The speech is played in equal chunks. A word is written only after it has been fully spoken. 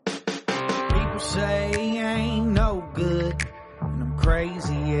say ain't no good, and I'm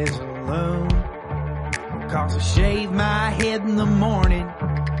crazy as a loon. Cause I shave my head in the morning,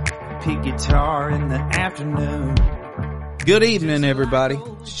 pick guitar in the afternoon. Good evening, everybody.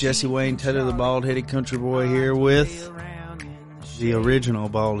 It's Jesse Wayne Taylor, the bald-headed country boy, here with the original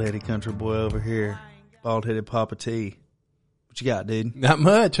bald-headed country boy over here, bald-headed Papa T. What you got, dude? Not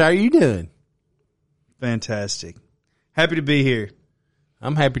much. How are you doing? Fantastic. Happy to be here.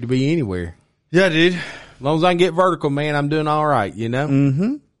 I'm happy to be anywhere. Yeah, dude. As long as I can get vertical, man, I'm doing all right, you know?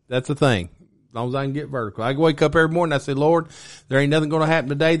 Mm-hmm. That's the thing. As long as I can get vertical. I wake up every morning, I say, Lord, there ain't nothing going to happen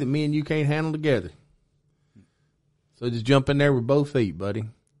today that me and you can't handle together. So just jump in there with both feet, buddy.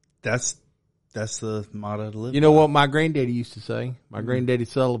 That's the motto to live by. You know what my granddaddy used to say? My granddaddy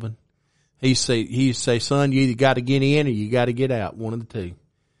Sullivan. He used to say, son, you either got to get in or you got to get out. One of the two.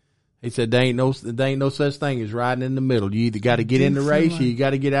 He said, there ain't no such thing as riding in the middle. You either got to get in the race or you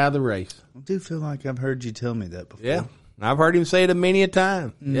got to get out of the race. I do feel like I've heard you tell me that before. Yeah. I've heard him say it many a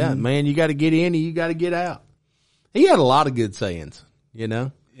time. Mm-hmm. Yeah, man, you got to get in or you got to get out. He had a lot of good sayings, you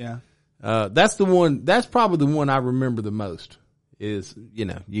know? Yeah. That's probably the one I remember the most is, you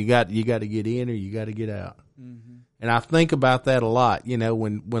know, you got to get in or you got to get out. Mm-hmm. And I think about that a lot, you know,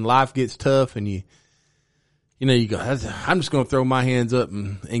 when life gets tough and you go, I'm just going to throw my hands up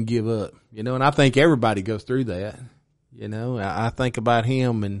and give up, you know, and I think everybody goes through that, you know. I think about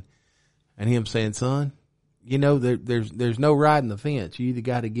him and him saying, son, you know, there's no riding the fence. You either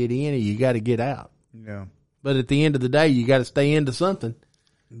got to get in or you got to get out. Yeah. But at the end of the day, you got to stay into something.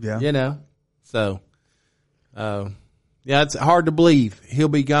 Yeah. You know, so, yeah, it's hard to believe he'll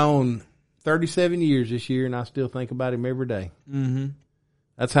be gone 37 years this year and I still think about him every day. Mm-hmm.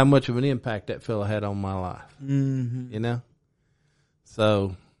 That's how much of an impact that fella had on my life. Mm-hmm. You know?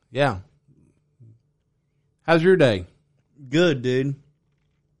 So, yeah. How's your day? Good, dude.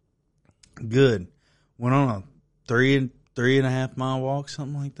 Good. Went on a 3.5 mile walk,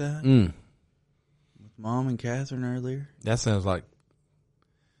 something like that. With Mom and Catherine earlier. That sounds like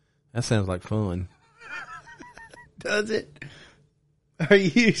fun. Does it? Are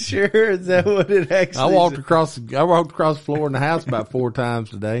you sure? Is that what it actually I walked across the floor in the house about 4 times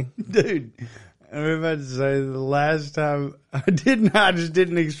today. Dude, I'm about to say the last time I just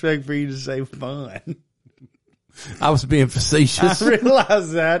didn't expect for you to say fun. I was being facetious. I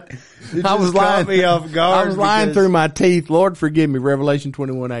realized that. I was lying. Caught me off guard. I was lying through my teeth. Lord forgive me. Revelation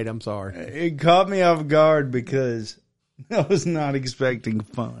 21:8. I'm sorry. It caught me off guard because I was not expecting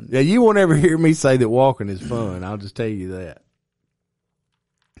fun. Yeah, you won't ever hear me say that walking is fun. I'll just tell you that.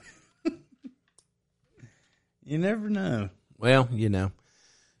 You never know. Well, you know.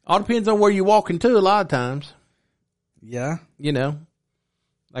 All depends on where you're walking to a lot of times. Yeah. You know.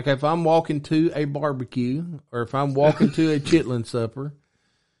 Like if I'm walking to a barbecue, or if I'm walking to a chitlin supper,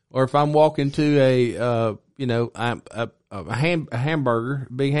 or if I'm walking to a hamburger,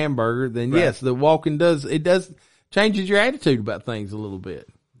 big hamburger, then right. Yes, the walking does changes your attitude about things a little bit,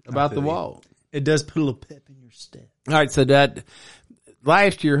 about the walk. It does put a little pep in your step. All right, so that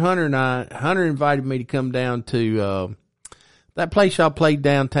last year, Hunter invited me to come down to that place y'all played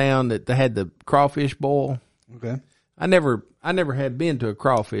downtown that they had the crawfish boil. Okay. I never had been to a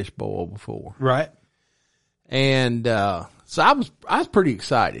crawfish boil before. Right. And so I was pretty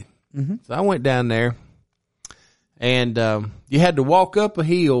excited. Mm-hmm. So I went down there, and you had to walk up a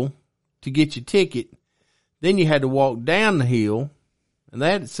hill to get your ticket. Then you had to walk down the hill, and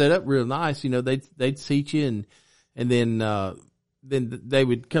they had it set up real nice. You know, they'd seat you, and then they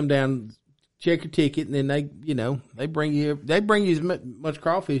would come down, check your ticket, and then they bring you as much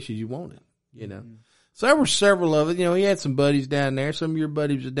crawfish as you wanted. You know. Mm-hmm. So there were several of it. You know, he had some buddies down there. Some of your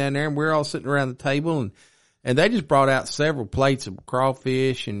buddies were down there, and we were all sitting around the table, and they just brought out several plates of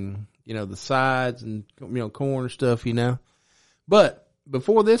crawfish and, you know, the sides and, you know, corn and stuff, you know. But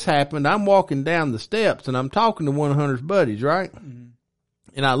before this happened, I'm walking down the steps, and I'm talking to one of Hunter's buddies, right? Mm-hmm.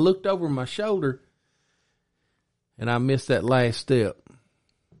 And I looked over my shoulder, and I missed that last step.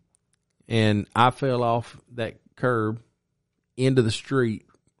 And I fell off that curb into the street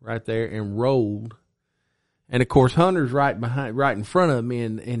right there and rolled. And of course, Hunter's right in front of me,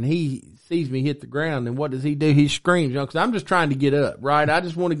 and he sees me hit the ground. And what does he do? He screams, you know, because I'm just trying to get up, right? I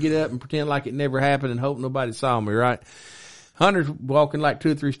just want to get up and pretend like it never happened and hope nobody saw me, right? Hunter's walking like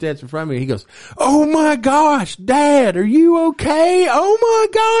 2 or 3 steps in front of me. And he goes, "Oh my gosh, Dad, are you okay? Oh my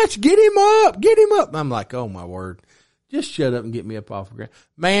gosh, get him up. I'm like, oh my word. Just shut up and get me up off the ground.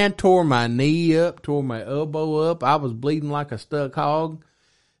 Man, tore my knee up, tore my elbow up. I was bleeding like a stuck hog.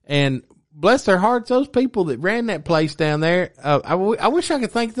 And bless their hearts, those people that ran that place down there, I wish I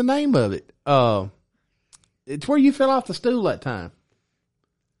could think the name of it. It's where you fell off the stool that time.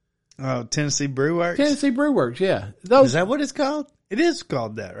 Oh, Tennessee Brew Works? Tennessee Brew Works, yeah. Is that what it's called? It is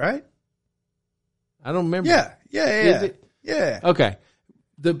called that, right? I don't remember. Yeah. Is it? Yeah. Okay.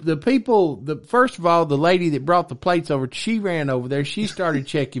 The people, first of all, the lady that brought the plates over, she ran over there. She started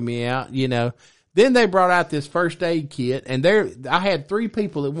checking me out, you know. Then they brought out this first aid kit, and I had 3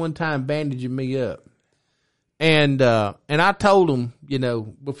 people at one time bandaging me up. And I told them, you know,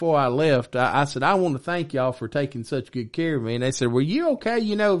 before I left, I said, I want to thank y'all for taking such good care of me. And they said, well, you okay?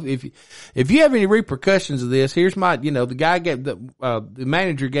 You know, if you have any repercussions of this, here's my, you know, the guy the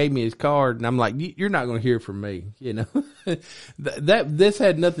manager gave me his card, and I'm like, you're not going to hear from me, you know. This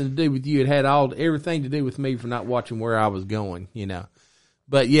had nothing to do with you. It had everything to do with me for not watching where I was going, you know.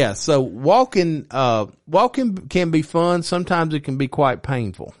 But yeah, so walking can be fun. Sometimes it can be quite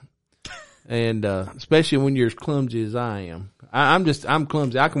painful. And, especially when you're as clumsy as I am. I'm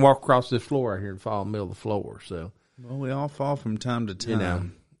clumsy. I can walk across this floor out here and fall in the middle of the floor. So, well, we all fall from time to time. You know,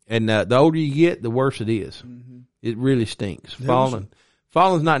 and, the older you get, the worse it is. Mm-hmm. It really stinks.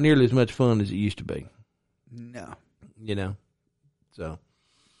 Falling's not nearly as much fun as it used to be. No. You know, so.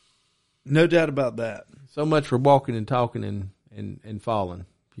 No doubt about that. So much for walking and talking and falling,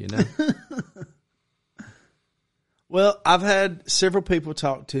 you know. Well, I've had several people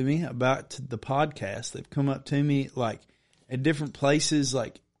talk to me about the podcast. They've come up to me like at different places.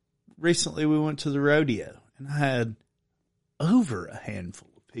 Like recently we went to the rodeo and I had over a handful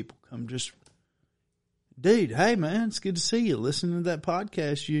of people come dude, hey man, it's good to see you. Listen to that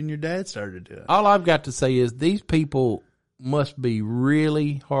podcast you and your dad started doing. All I've got to say is these people must be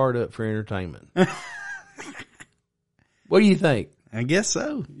really hard up for entertainment. What do you think? I guess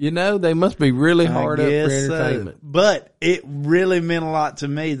so. You know, they must be really hard up for entertainment. So. But it really meant a lot to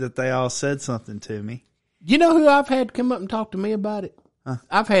me that they all said something to me. You know who I've had come up and talk to me about it? Huh?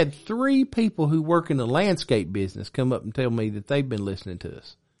 I've had 3 people who work in the landscape business come up and tell me that they've been listening to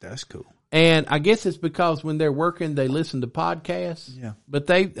us. That's cool. And I guess it's because when they're working, they listen to podcasts. Yeah. But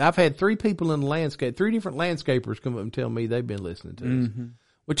I've had 3 people in the landscape, 3 different landscapers come up and tell me they've been listening to us.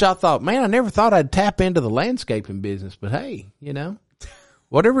 Which I thought, man, I never thought I'd tap into the landscaping business, but hey, you know,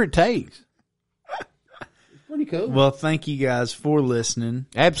 whatever it takes. It's pretty cool. Well, thank you guys for listening.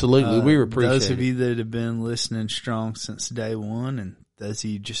 Absolutely. We appreciate it. Those of you that have been listening strong since day one, and those of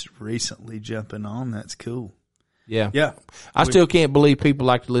you just recently jumping on, that's cool. Yeah. Yeah. I still can't believe people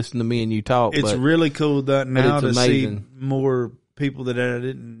like to listen to me and you talk. It's really cool that now to see more people that I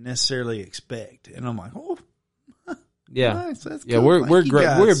didn't necessarily expect. And I'm like, oh, yeah, nice. That's yeah, cool. we're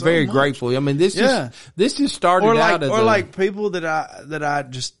great. We're so very grateful. I mean, this just started out as like people that I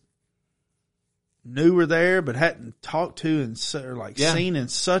just knew were there but hadn't talked to and seen in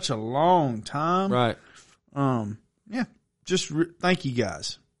such a long time. Right. Yeah. Just thank you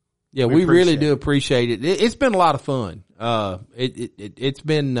guys. Yeah, we really do appreciate it. It's been a lot of fun. It's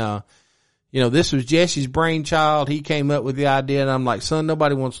been, you know, this was Jesse's brainchild. He came up with the idea, and I'm like, son,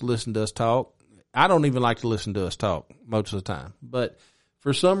 nobody wants to listen to us talk. I don't even like to listen to us talk most of the time, but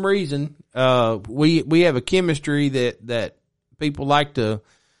for some reason, we have a chemistry that people like to,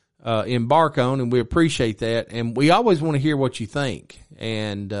 embark on, and we appreciate that. And we always want to hear what you think.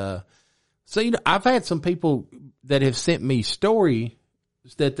 And, so, you know, I've had some people that have sent me stories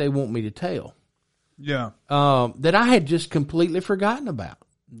that they want me to tell. Yeah. That I had just completely forgotten about.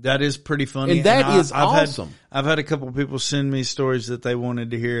 That is pretty funny. And that is awesome. I've had a couple of people send me stories that they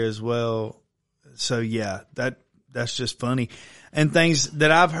wanted to hear as well. So yeah, that's just funny. And things that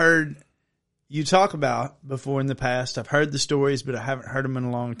I've heard you talk about before in the past. I've heard the stories, but I haven't heard them in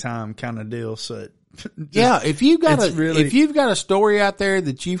a long time kind of deal. So if you've got a story out there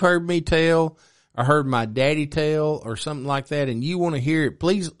that you've heard me tell or heard my daddy tell or something like that, and you want to hear it,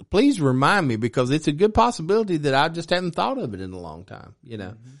 please remind me, because it's a good possibility that I just haven't thought of it in a long time, you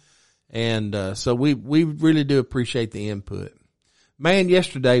know. Mm-hmm. And, so we really do appreciate the input. Man,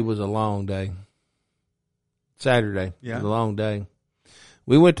 yesterday was a long day. Saturday. Yeah. It was a long day.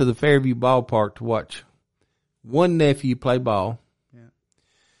 We went to the Fairview ballpark to watch one nephew play ball. Yeah.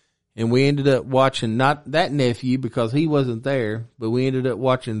 And we ended up watching not that nephew because he wasn't there, but we ended up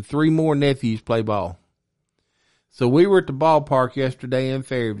watching 3 more nephews play ball. So we were at the ballpark yesterday in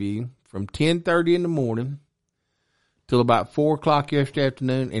Fairview from 10:30 in the morning till about 4 o'clock yesterday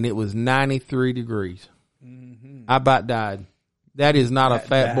afternoon, and it was 93 degrees. Mm-hmm. I about died. That is not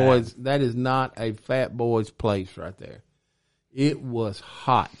that is not a fat boy's place right there. It was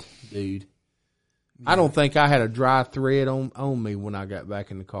hot, dude. Yeah. I don't think I had a dry thread on me when I got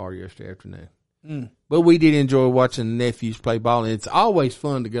back in the car yesterday afternoon. But we did enjoy watching the nephews play ball, and it's always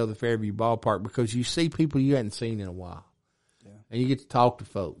fun to go to the Fairview ballpark because you see people you hadn't seen in a while. Yeah. And you get to talk to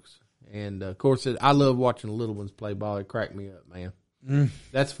folks. And, of course, I love watching the little ones play ball. It cracked me up, man.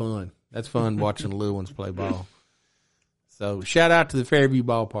 That's fun. That's fun watching the little ones play ball. So shout out to the Fairview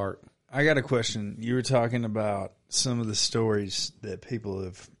Ballpark. I got a question. You were talking about some of the stories that people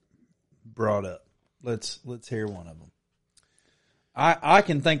have brought up. Let's hear one of them. I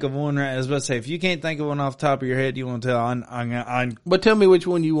can think of one. Right, I was about to say, if you can't think of one off the top of your head, you want to tell. But tell me which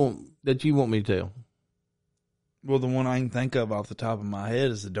one you want me to tell. Well, the one I can think of off the top of my head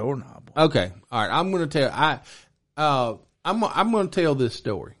is the doorknob one. Okay, all right. I'm going to tell. I'm going to tell this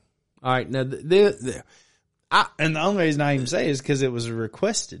story. All right. Now, and the only reason I even say it is because it was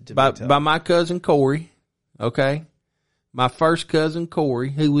requested to be told by my cousin Corey. Okay, my first cousin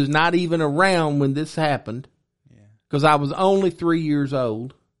Corey, who was not even around when this happened. Because I was only 3 years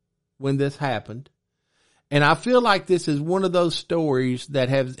old when this happened. And I feel like this is one of those stories that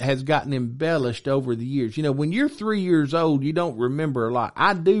has gotten embellished over the years. You know, when you're 3 years old, you don't remember a lot.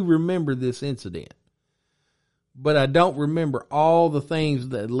 I do remember this incident, but I don't remember all the things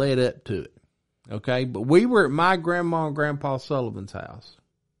that led up to it. Okay. But we were at my grandma and grandpa Sullivan's house.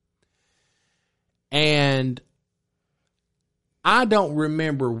 And I don't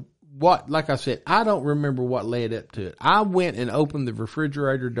remember like I said, I don't remember what led up to it. I went and opened the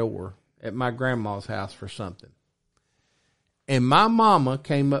refrigerator door at my grandma's house for something. And my mama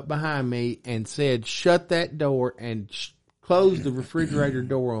came up behind me and said, shut that door and close the refrigerator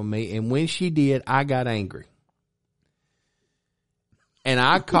door on me. And when she did, I got angry. And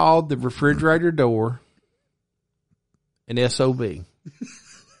I called the refrigerator door an SOB.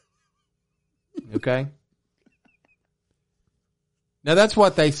 Okay? Now that's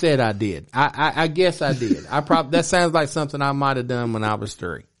what they said I did. I guess I did. That sounds like something I might have done when I was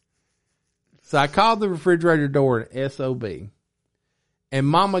 3. So I called the refrigerator door an SOB, and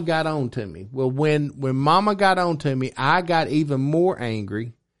Mama got on to me. Well, when Mama got on to me, I got even more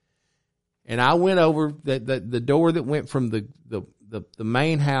angry, and I went over the door that went from the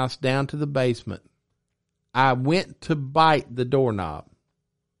main house down to the basement. I went to bite the doorknob.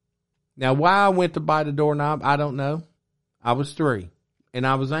 Now, why I went to bite the doorknob, I don't know. I was 3, and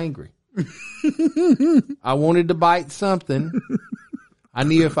I was angry. I wanted to bite something. I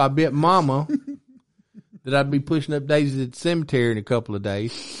knew if I bit Mama that I'd be pushing up daisies at the cemetery in a couple of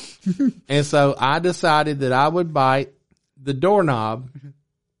days. And so I decided that I would bite the doorknob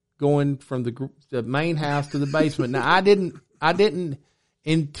going from the main house to the basement. Now, I didn't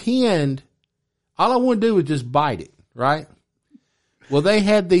intend, all I wanted to do was just bite it, right? Well, they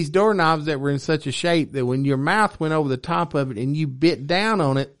had these doorknobs that were in such a shape that when your mouth went over the top of it and you bit down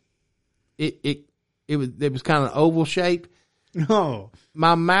on it, it was kind of oval shape. Oh,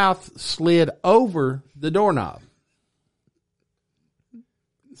 my mouth slid over the doorknob.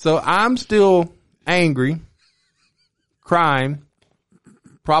 So I'm still angry, crying,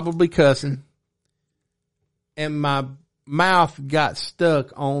 probably cussing, and my mouth got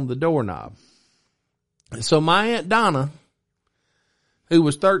stuck on the doorknob. So my Aunt Donna, who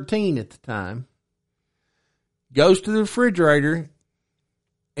was 13 at the time, goes to the refrigerator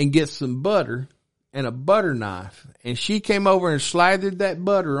and gets some butter and a butter knife. And she came over and slathered that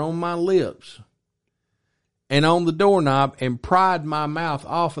butter on my lips and on the doorknob and pried my mouth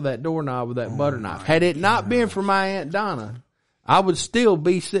off of that doorknob with that butter knife. Had it not been for my Aunt Donna, I would still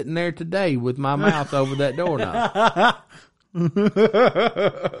be sitting there today with my mouth over that doorknob.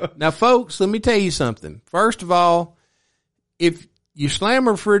 Now, folks, let me tell you something. First of all, if you slam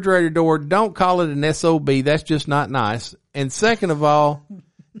a refrigerator door, don't call it an SOB. That's just not nice. And second of all,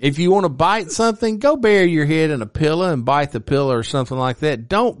 if you want to bite something, go bury your head in a pillow and bite the pillow or something like that.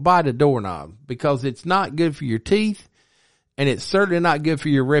 Don't bite a doorknob because it's not good for your teeth, and it's certainly not good for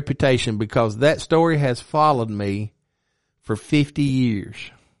your reputation because that story has followed me for 50 years.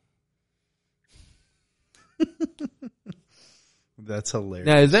 That's hilarious.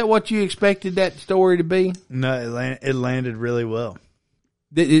 Now, is that what you expected that story to be? No, it landed really well.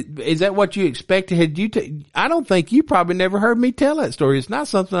 Is that what you expected? I don't think you probably never heard me tell that story. It's not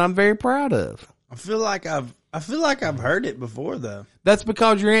something I'm very proud of. I feel like I've heard it before though. That's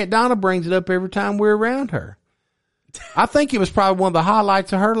because your Aunt Donna brings it up every time we're around her. I think it was probably one of the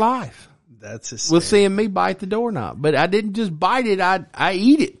highlights of her life. That's hysterical. Was seeing me bite the doorknob, but I didn't just bite it. I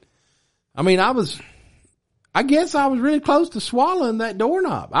eat it. I mean, I guess I was really close to swallowing that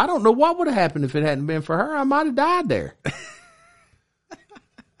doorknob. I don't know what would have happened if it hadn't been for her. I might have died there.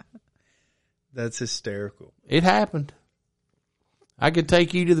 That's hysterical. It happened. I could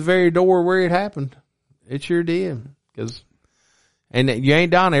take you to the very door where it happened. It sure did. And you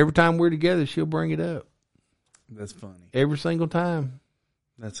ain't Donna. Every time we're together, she'll bring it up. That's funny. Every single time.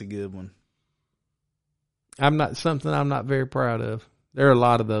 That's a good one. Something I'm not very proud of. There are a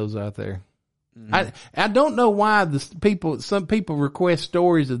lot of those out there. I don't know why some people request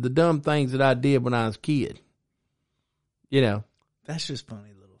stories of the dumb things that I did when I was a kid. You know. That's just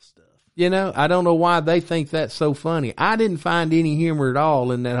funny little stuff. You know, I don't know why they think that's so funny. I didn't find any humor at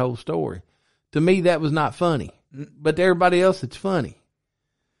all in that whole story. To me, that was not funny. But to everybody else, it's funny.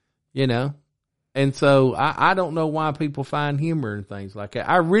 You know? And so I don't know why people find humor in things like that.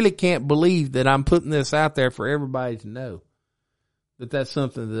 I really can't believe that I'm putting this out there for everybody to know that that's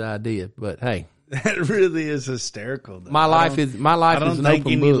something that I did. But hey, that really is hysterical. Though. My life is an open book. I don't think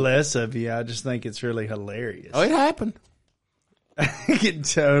any less of you. I just think it's really hilarious. Oh, it happened. I can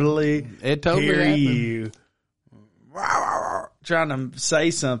totally hear happened. you trying to say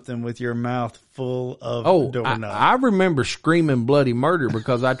something with your mouth full of doorknob. I remember screaming bloody murder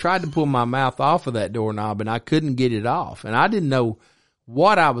because I tried to pull my mouth off of that doorknob and I couldn't get it off. And I didn't know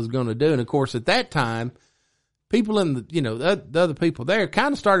what I was going to do. And of course, at that time, people in the other people there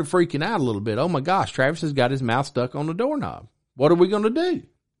kind of started freaking out a little bit. Oh my gosh, Travis has got his mouth stuck on the doorknob. What are we going to do?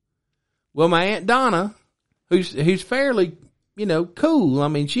 Well, my Aunt Donna, who's fairly, cool. I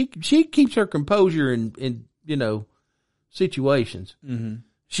mean, she keeps her composure in situations. Mm-hmm.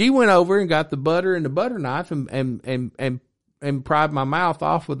 She went over and got the butter and the butter knife and pried my mouth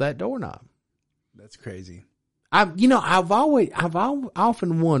off with that doorknob. That's crazy. I've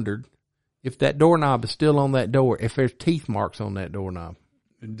often wondered if that doorknob is still on that door, if there's teeth marks on that doorknob.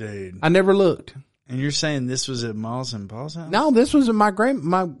 Dude. I never looked. And you're saying this was at Miles and Paul's house? No, this was at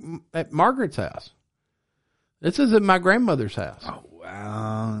Margaret's house. This is at my grandmother's house. Oh,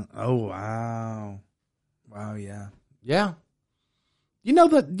 wow. Oh, wow. Wow, yeah. Yeah. Do you know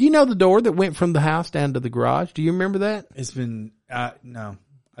the door that went from the house down to the garage? Do you remember that? It's been, no.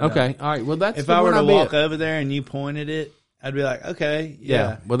 Okay. All right. Well, that's if the I were one to walk over there and you pointed it, I'd be like, okay,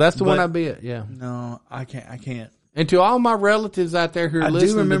 yeah. Well, that's the one I bet. Yeah. No, I can't. And to all my relatives out there who are listening,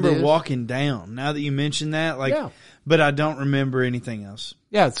 I do remember to this, walking down. Now that you mention that, but I don't remember anything else.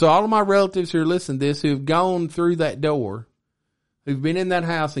 Yeah. So all of my relatives who are listening to this, who've gone through that door, who've been in that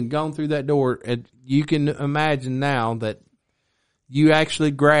house and gone through that door, and you can imagine now that you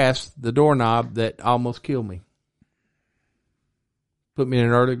actually grasped the doorknob that almost killed me. Put me in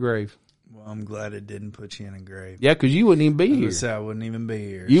an early grave. Well, I'm glad it didn't put you in a grave. Yeah, because you wouldn't even be here. I wouldn't even be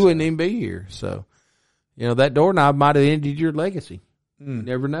here. You wouldn't even be here. So, that doorknob might have ended your legacy. You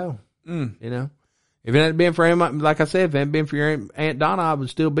never know. If it hadn't been for him, like I said, if it hadn't been for your Aunt Donna, I would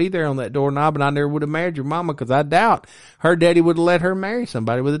still be there on that doorknob, and I never would have married your mama because I doubt her daddy would have let her marry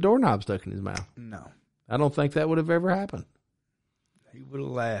somebody with a doorknob stuck in his mouth. No. I don't think that would have ever happened. He would have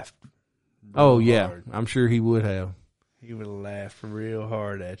laughed. Oh, yeah. Hard. I'm sure he would have. He would have laughed real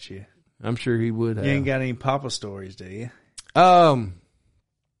hard at you. I'm sure he would have. You ain't got any Papa stories, do you? Now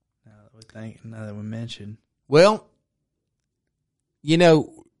that we mentioned. Well,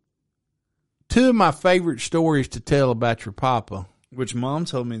 two of my favorite stories to tell about your Papa. Which Mom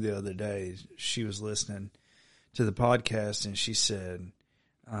told me the other day. She was listening to the podcast and she said,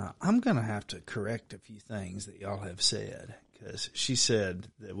 I'm going to have to correct a few things that y'all have said. Because she said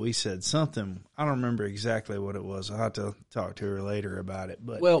that we said something. I don't remember exactly what it was. I'll have to talk to her later about it.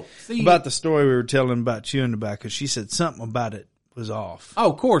 But about the story we were telling about chewing tobacco, she said something about it was off.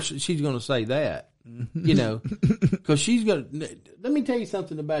 Oh, of course she's going to say that. Because she's going to. Let me tell you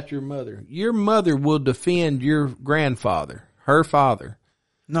something about your mother. Your mother will defend your grandfather, her father.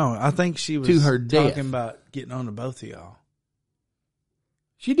 No, I think she was to her death. Talking about getting on to both of y'all.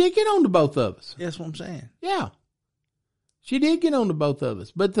 She did get on to both of us. That's what I'm saying. Yeah. She did get on to both of us.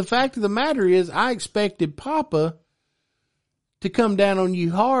 But the fact of the matter is, I expected Papa to come down on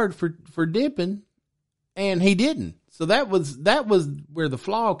you hard for dipping, and he didn't. So that was where the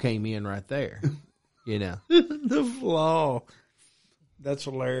flaw came in right there. The flaw. That's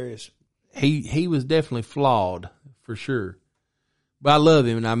hilarious. He was definitely flawed, for sure. But I love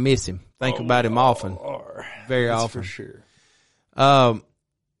him and I miss him. Think about him often. Very often. For sure.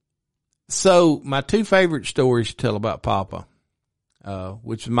 So my two favorite stories to tell about Papa,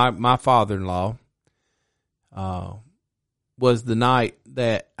 which is my father-in-law, was the night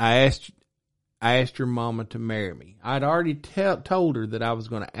that I asked your mama to marry me. I'd already told her that I was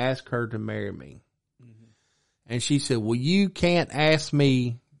going to ask her to marry me. Mm-hmm. And she said, well, you can't ask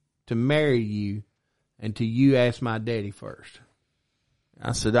me to marry you until you ask my daddy first.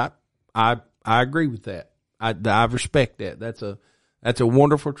 I said, I agree with that. I respect that. That's a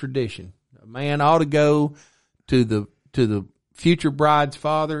wonderful tradition. A man ought to go to the future bride's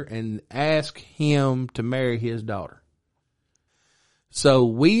father and ask him to marry his daughter. So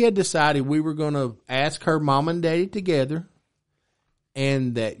we had decided we were going to ask her mom and daddy together,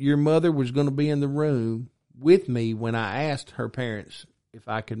 and that your mother was going to be in the room with me when I asked her parents if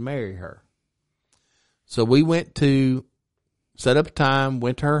I could marry her. So we set up a time,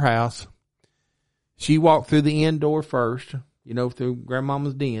 went to her house. She walked through the end door first, through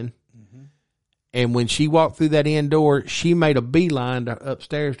Grandmama's den. Mm-hmm. And when she walked through that end door, she made a beeline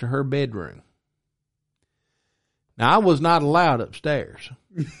upstairs to her bedroom. Now, I was not allowed upstairs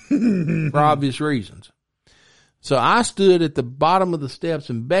for obvious reasons. So I stood at the bottom of the steps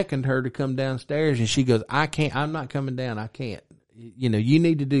and beckoned her to come downstairs, and she goes, I'm not coming down. I can't. You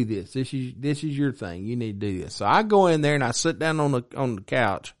need to do this. This is your thing. You need to do this. So I go in there and I sit down on the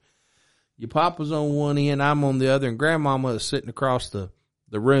couch. Your papa's on one end, I'm on the other, and Grandmama is sitting across the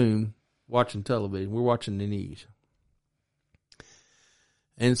room watching television. We're watching the news.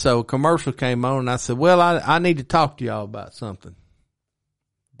 And so a commercial came on, and I said, well, I need to talk to y'all about something.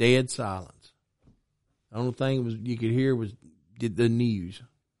 Dead silence. The only thing you could hear was the news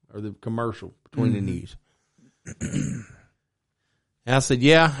or the commercial between the news. And I said,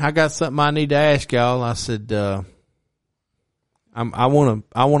 yeah, I got something I need to ask y'all. I said, I want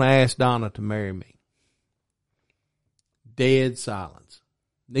to ask Donna to marry me. Dead silence.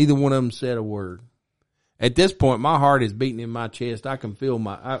 Neither one of them said a word. At this point, my heart is beating in my chest. I can feel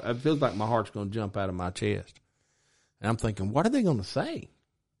it feels like my heart's going to jump out of my chest. And I'm thinking, what are they going to say?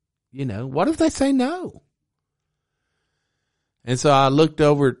 What if they say no? And so I looked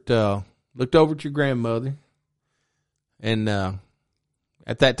over at your grandmother, and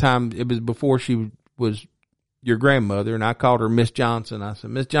at that time it was before she was your grandmother, and I called her Miss Johnson. I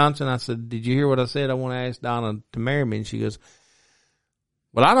said, Miss Johnson, I said, did you hear what I said? I want to ask Donna to marry me. And she goes,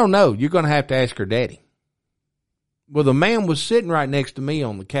 well, I don't know. You're going to have to ask her daddy. Well, the man was sitting right next to me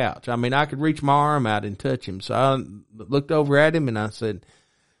on the couch. I mean, I could reach my arm out and touch him. So I looked over at him and I said,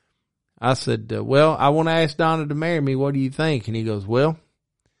 well, I want to ask Donna to marry me. What do you think? And he goes, well,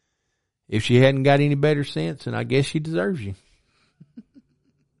 if she hadn't got any better sense, then I guess she deserves you.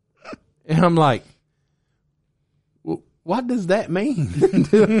 And I'm like, well, what does that mean?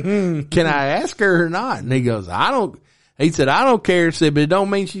 Can I ask her or not? And he goes, he said, I don't care. He said, but it don't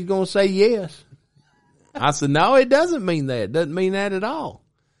mean she's going to say yes. I said, no, it doesn't mean that. It doesn't mean that at all.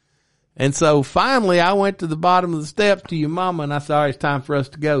 And so finally I went to the bottom of the steps to your mama, and I said, all right, it's time for us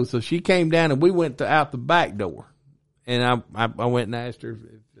to go. So she came down and we went out the back door, and I went and asked her if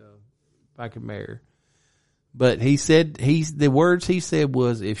I could marry her. But he said, the words he said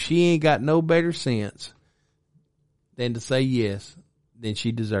was, if she ain't got no better sense than to say yes, then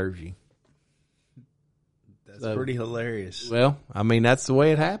she deserves you. That's pretty hilarious. Well, I mean, that's the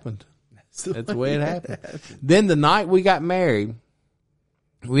way it happened. That's the way it happened. Then the night we got married,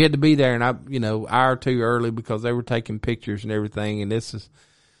 we had to be there, and hour or two early because they were taking pictures and everything. And this is,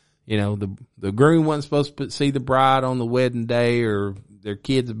 the groom wasn't supposed to see the bride on the wedding day, or their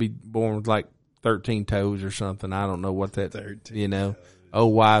kids would be born with like 13 toes or something. I don't know what that,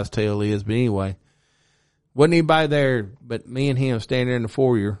 old wives' tale is. But anyway, wasn't anybody there but me and him standing there in the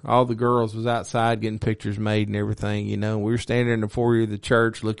foyer. All the girls was outside getting pictures made and everything, We were standing there in the foyer of the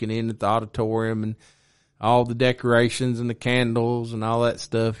church looking in at the auditorium and all the decorations and the candles and all that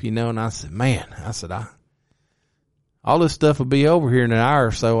stuff, And I said, man, all this stuff will be over here in an hour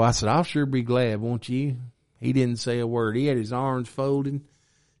or so. I said, I'll sure be glad, won't you? He didn't say a word. He had his arms folded,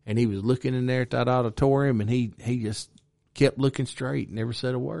 and he was looking in there at that auditorium, and he just kept looking straight, never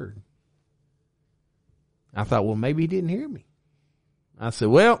said a word. I thought, well, maybe he didn't hear me. I said,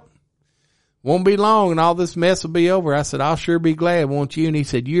 well, won't be long and all this mess will be over. I said, I'll sure be glad, won't you? And he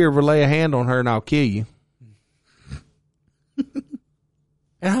said, you ever lay a hand on her and I'll kill you.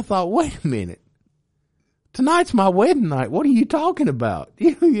 And I thought, wait a minute. Tonight's my wedding night. What are you talking about?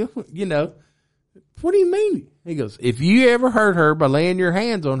 What do you mean? He goes, if you ever hurt her by laying your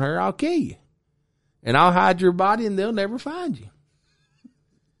hands on her, I'll kill you. And I'll hide your body and they'll never find you.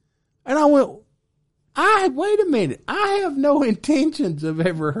 And I went, wait a minute. I have no intentions of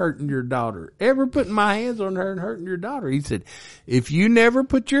ever hurting your daughter, ever putting my hands on her and hurting your daughter. He said, if you never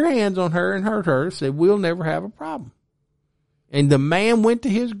put your hands on her and hurt her, said, we'll never have a problem. And the man went to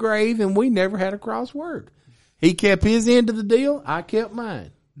his grave and we never had a cross word. He kept his end of the deal. I kept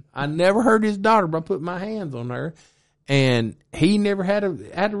mine. I never hurt his daughter by putting my hands on her, and he never had a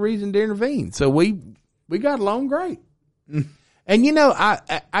reason to intervene. So we got along great. And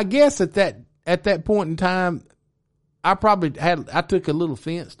I guess at that point in time, I took a little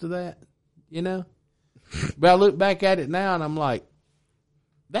offense to that, But I look back at it now and I'm like,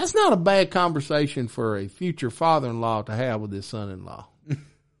 that's not a bad conversation for a future father-in-law to have with his son-in-law.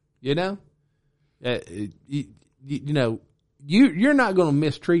 You're not going to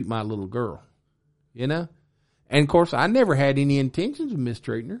mistreat my little girl, And of course, I never had any intentions of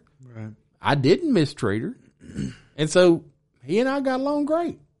mistreating her. Right. I didn't mistreat her. And so he and I got along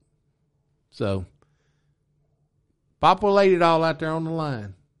great. So Papa laid it all out there on the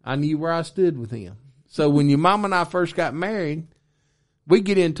line. I knew where I stood with him. So when your mom and I first got married, we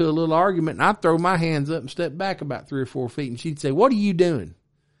get into a little argument, and I'd throw my hands up and step back about 3 or 4 feet, and she'd say, "What are you doing?"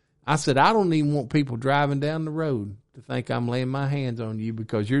 I said, "I don't even want people driving down the road to think I'm laying my hands on you,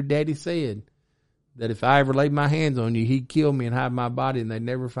 because your daddy said that if I ever laid my hands on you, he'd kill me and hide my body, and they'd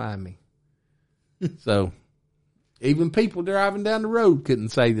never find me." So even people driving down the road couldn't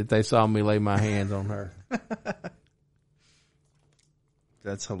say that they saw me lay my hands on her.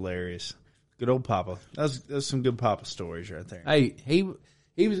 That's hilarious. Good old Papa. That's some good Papa stories right there. Hey,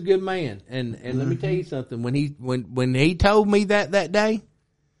 he was a good man, and let me tell you something. When he told me that day,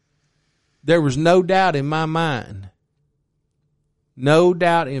 there was no doubt in my mind. No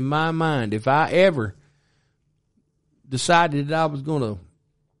doubt in my mind. If I ever decided that I was going to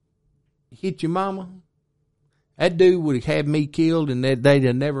hit your mama, that dude would have had me killed, and they'd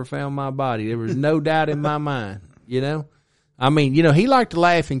have never found my body. There was no doubt in my mind, you know. I mean, you know, he liked to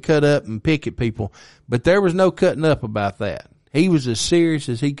laugh and cut up and pick at people, but there was no cutting up about that. He was as serious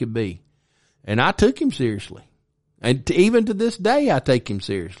as he could be, and I took him seriously. And even to this day, I take him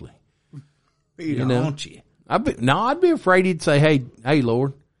seriously. You know? Don't you? I'd be afraid he'd say, hey,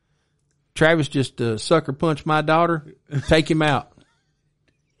 Lord, Travis just sucker punched my daughter. Take him out.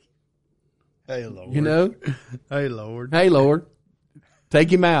 Hey, Lord. You know? Hey, Lord. Hey, Lord.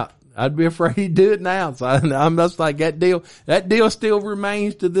 Take him out. I'd be afraid he'd do it now. So I'm just like, that deal still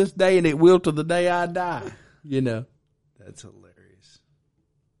remains to this day, and it will to the day I die. You know? That's hilarious.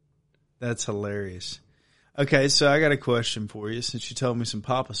 That's hilarious. Okay, so I got a question for you. Since you told me some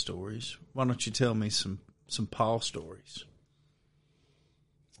Papa stories, why don't you tell me some Paul stories?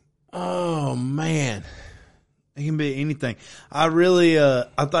 Oh, man. It can be anything. I really,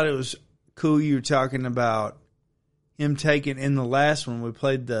 I thought it was cool you were talking about him taking, in the last one, we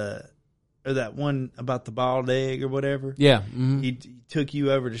played that one about the bald egg or whatever. Yeah. Mm-hmm. He took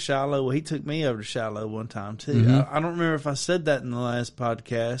you over to Shiloh. Well, he took me over to Shiloh one time too. Mm-hmm. I don't remember if I said that in the last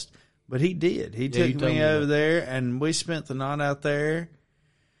podcast, but he did. He took me over there, and we spent the night out there.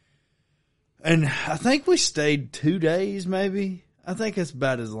 And I think we stayed 2 days, maybe. I think that's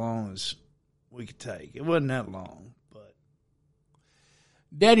about as long as we could take. It wasn't that long, but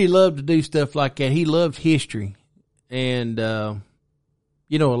Daddy loved to do stuff like that. He loved history, and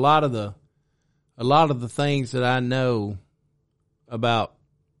you know, a lot of the things that I know about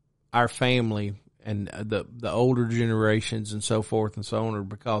our family and the older generations and so forth and so on are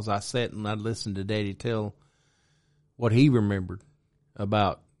because I sat and I listened to Daddy tell what he remembered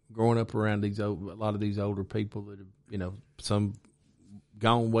about growing up around a lot of these older people that have, you know, some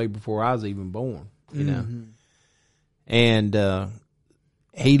gone way before I was even born, you know. And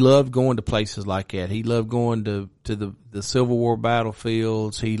he loved going to places like that. He loved going to the Civil War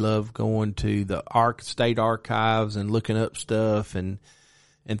battlefields. He loved going to the state archives and looking up stuff and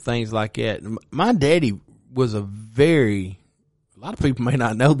things like that. My daddy was a lot of people may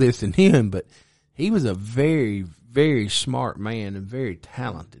not know this in him, but he was a very, very smart man and very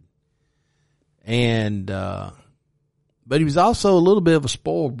talented. And, but he was also a little bit of a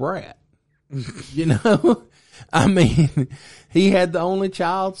spoiled brat, you know? I mean, he had the only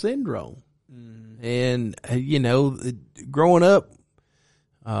child syndrome. And, you know, growing up,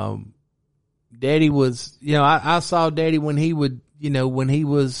 Daddy was, you know, I saw Daddy when he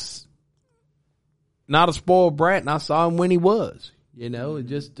was not a spoiled brat, and I saw him when he was, you know,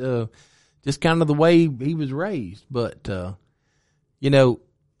 just kind of the way he was raised. But, you know,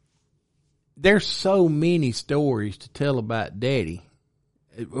 there's so many stories to tell about Daddy.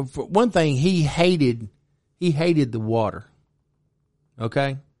 For one thing, he hated the water.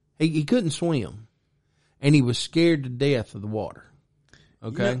 Okay? He couldn't swim. And he was scared to death of the water.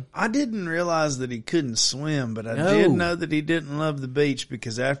 Okay? You know, I didn't realize that he couldn't swim, but I did know that he didn't love the beach,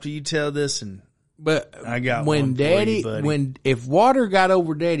 because after you tell this, but I got when one Daddy, for you, buddy. if water got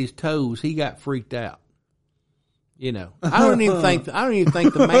over Daddy's toes, he got freaked out. You know, I don't even think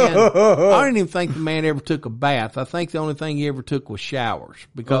the man ever took a bath. I think the only thing he ever took was showers,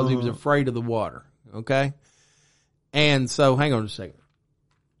 because he was afraid of the water. Okay. And so, hang on a second.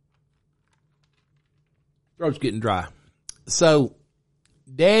 Throat's getting dry. So,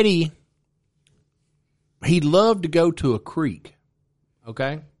 Daddy, he loved to go to a creek.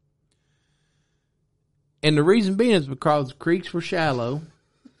 Okay. And the reason being is because the creeks were shallow,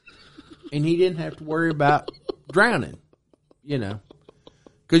 and he didn't have to worry about drowning, you know.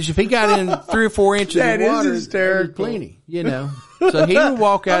 Because if he got in 3 or 4 inches of water, there was plenty, you know. So he would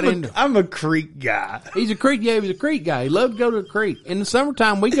walk out into. I'm a creek guy. He was a creek guy. He loved to go to a creek. In the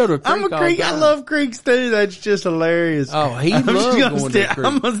summertime, we go to a creek. I'm a creek. I love creeks too. That's just hilarious. Oh, he loved going to the creek.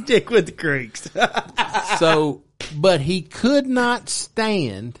 I'm gonna stick with the creeks. So But he could not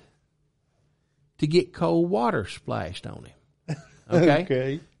stand to get cold water splashed on him.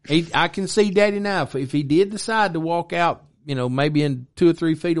 Okay. I can see Daddy now. If he did decide to walk out, maybe in 2 or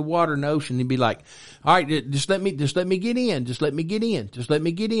 3 feet of water in the ocean, he'd be like, all right, just let me get in. Just let me get in. Just let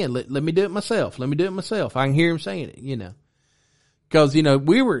me get in. Let me do it myself. Let me do it myself. I can hear him saying it, Cause,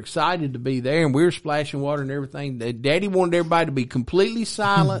 we were excited to be there and we were splashing water and everything. Daddy wanted everybody to be completely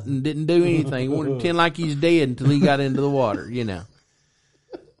silent and didn't do anything. He wanted to pretend like he's dead until he got into the water,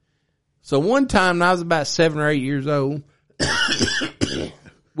 So one time when I was about 7 or 8 years old,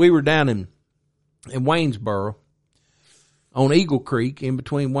 we were down in Waynesboro on Eagle Creek in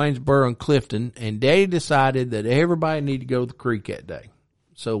between Waynesboro and Clifton, and Daddy decided that everybody needed to go to the creek that day.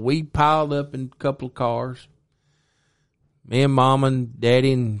 So we piled up in a couple of cars. Me and Mom and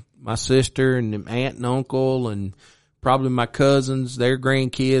Daddy and my sister and aunt and uncle and probably my cousins, their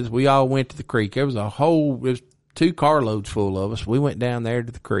grandkids, we all went to the creek. It was 2 carloads full of us. We went down there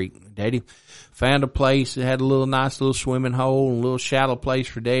to the creek. Daddy found a place that had a nice little swimming hole and a little shallow place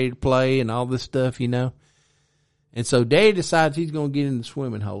for Daddy to play and all this stuff, And so Daddy decides he's going to get in the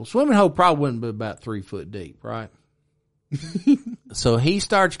swimming hole. Swimming hole probably wouldn't be about 3 foot deep, right? So he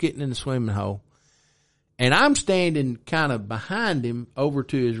starts getting in the swimming hole. And I'm standing kind of behind him over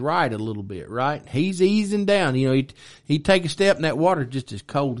to his right a little bit, right? He's easing down. He'd take a step and that water just as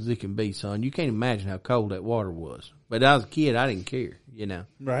cold as it can be, son. You can't imagine how cold that water was. But I was a kid, I didn't care,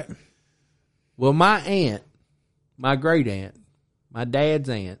 Right. Well, my aunt, my great aunt, my dad's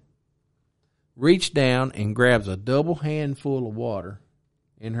aunt, reached down and grabs a double handful of water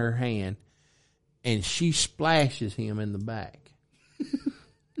in her hand and she splashes him in the back.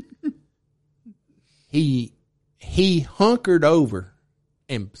 He hunkered over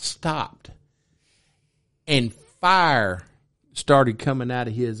and stopped, and fire started coming out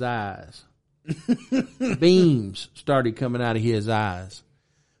of his eyes. Beams started coming out of his eyes.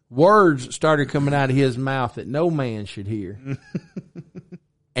 Words started coming out of his mouth that no man should hear.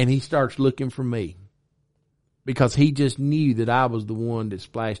 And he starts looking for me because he just knew that I was the one that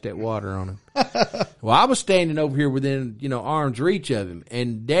splashed that water on him. Well, I was standing over here within, arm's reach of him,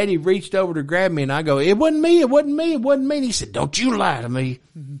 and Daddy reached over to grab me, and I go, it wasn't me. And he said, don't you lie to me.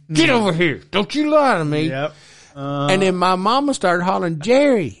 Get over here. Don't you lie to me. Yep. And then my mama started hollering,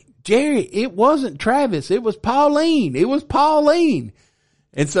 Jerry, it wasn't Travis. It was Pauline.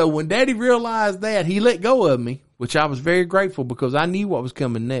 And so when Daddy realized that, he let go of me, which I was very grateful because I knew what was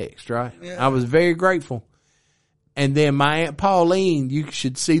coming next, right? Yeah. I was very grateful. And then my Aunt Pauline, you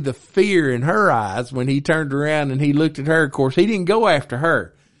should see the fear in her eyes when he turned around and he looked at her. Of course, he didn't go after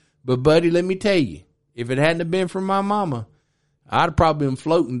her. But, buddy, let me tell you, if it hadn't have been for my mama, I'd have probably been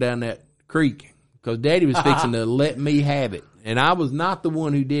floating down that creek because Daddy was fixing to let me have it. And I was not the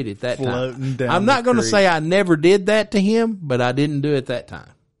one who did it that time. I'm not going to say I never did that to him, but I didn't do it that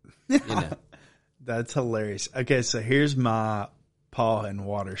time. That's hilarious. Okay, so here's my paw and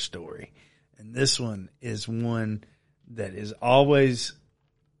water story. And this one is one that is always,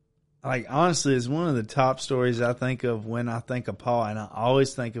 honestly, is one of the top stories I think of when I think of Paul. And I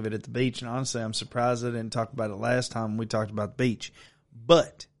always think of it at the beach. And honestly, I'm surprised I didn't talk about it last time we talked about the beach.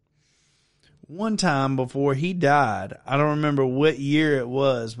 But one time before he died, I don't remember what year it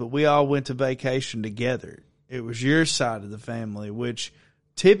was, but we all went to vacation together. It was your side of the family, which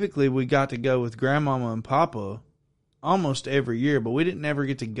typically we got to go with Grandmama and Papa almost every year, but we didn't ever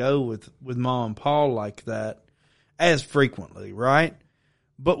get to go with Mom and Paul like that as frequently, right?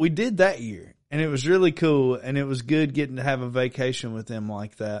 But we did that year, and it was really cool, and it was good getting to have a vacation with them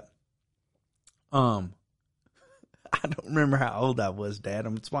like that. I don't remember how old I was, Dad.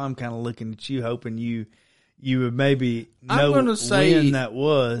 That's why I'm kind of looking at you, hoping you would maybe know when that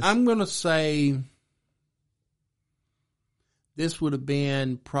was. I'm going to say this would have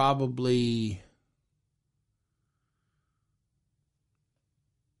been probably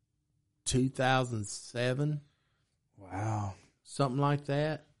 2007. Wow. Something like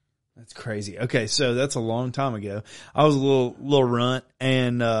that. That's crazy. Okay, so that's a long time ago. I was a little runt,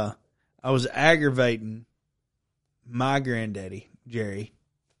 and I was aggravating my granddaddy, Jerry,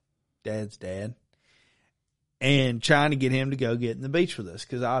 Dad's dad, and trying to get him to go get in the beach with us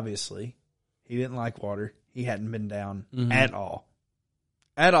because obviously he didn't like water. He hadn't been down at all.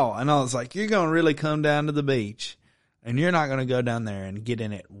 At all. And I was like, you're going to really come down to the beach and you're not going to go down there and get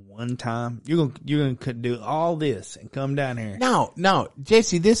in it one time. You're going to do all this and come down here. No,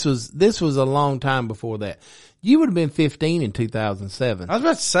 Jesse, this was a long time before that. You would have been 15 in 2007. I was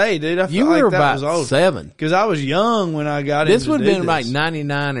about to say, dude, I you felt were like that about was old. 7 because I was young when I got this into would have been this. like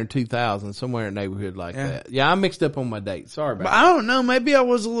 99 or 2000, somewhere in the neighborhood like that. Yeah, I mixed up on my date. Sorry about but that. I don't know. Maybe I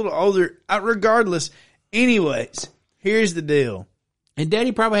was a little older. Regardless, Anyways, here's the deal. And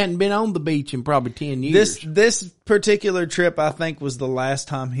Daddy probably hadn't been on the beach in probably 10 years. This particular trip, I think, was the last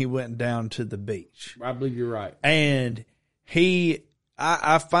time he went down to the beach. I believe you're right. And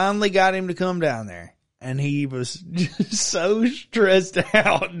I finally got him to come down there. And he was just so stressed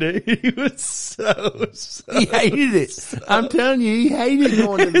out, dude. He was so he hated it. I'm telling you, he hated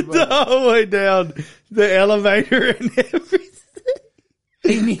going to the boat. All the way down the elevator and everything.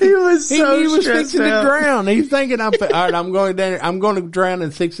 He was stressed fixing out. to drown. He's thinking, all right, I'm going down there. I'm going to drown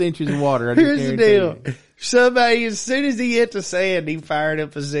in 6 inches of water. I just Here's the guarantee deal. you. Somebody, as soon as he hit the sand, he fired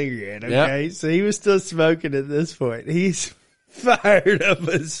up a cigarette, okay? Yep. So he was still smoking at this point. He's fired up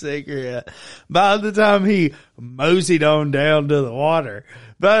a cigarette. By the time he moseyed on down to the water,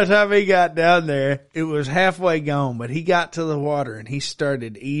 by the time he got down there, it was halfway gone, but he got to the water and he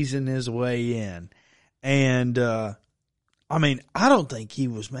started easing his way in. And, I mean, I don't think he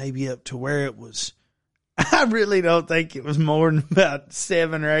was maybe up to where it was. I really don't think it was more than about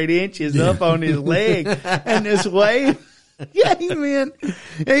 7 or 8 inches up on his leg. And this wave came in.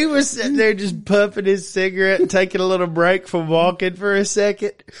 He was sitting there just puffing his cigarette and taking a little break from walking for a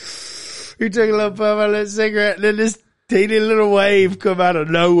second. He took a little puff on that cigarette, and then this teeny little wave come out of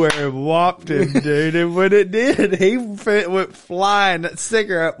nowhere and whopped him, dude. And when it did, he went flying. That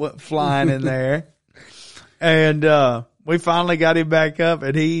cigarette went flying in there. And, we finally got him back up,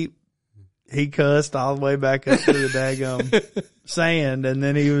 and he cussed all the way back up to the daggum sand, and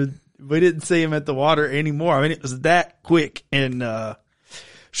then we didn't see him at the water anymore. I mean, it was that quick and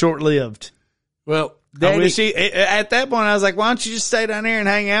short-lived. Well, Daddy, at that point, I was like, why don't you just stay down here and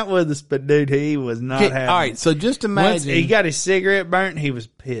hang out with us? But, dude, he was not having it. All right, so just imagine. Once he got his cigarette burnt, he was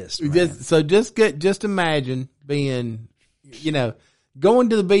pissed, man. Just imagine being, going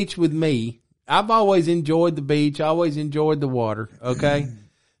to the beach with me. I've always enjoyed the beach. I always enjoyed the water. Okay.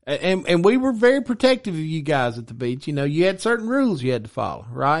 And we were very protective of you guys at the beach. You had certain rules you had to follow,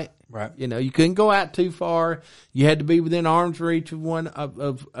 right? Right. You couldn't go out too far. You had to be within arm's reach of one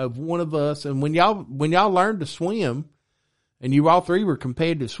of us. And when y'all learned to swim, and you all three were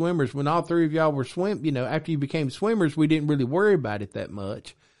competitive swimmers, when all three of y'all were after you became swimmers, we didn't really worry about it that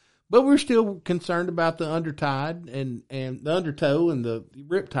much. But we're still concerned about the undertide and the undertow and the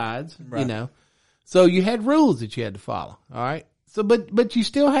riptides, right. So you had rules that you had to follow. All right. So, but you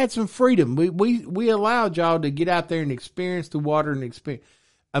still had some freedom. We allowed y'all to get out there and experience the water and experience.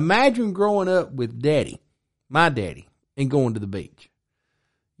 Imagine growing up with my daddy, and going to the beach.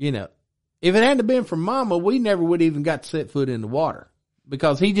 If it hadn't been for Mama, we never would even got to set foot in the water,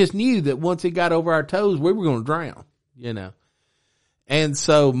 because he just knew that once it got over our toes, we were going to drown, And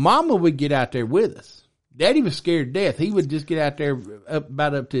so Mama would get out there with us. Daddy was scared to death. He would just get out there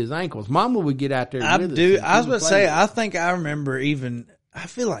about up to his ankles. Mama would get out there with us. I was about to say, I think I remember I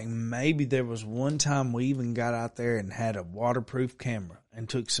feel like maybe there was one time we even got out there and had a waterproof camera and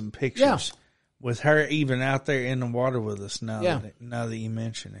took some pictures with her even out there in the water with us now that you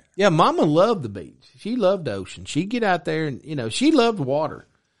mention it. Yeah, Mama loved the beach. She loved the ocean. She'd get out there and, she loved water.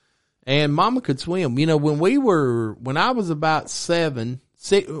 And Mama could swim. When I was about 7,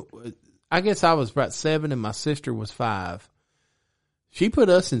 6, I guess I was about 7 and my sister was 5. She put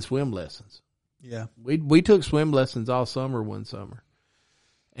us in swim lessons. Yeah. We took swim lessons all summer one summer.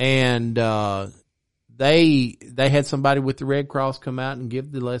 And they had somebody with the Red Cross come out and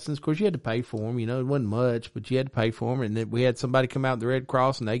give the lessons. Of course, you had to pay for them. It wasn't much, but you had to pay for them. And then we had somebody come out with the Red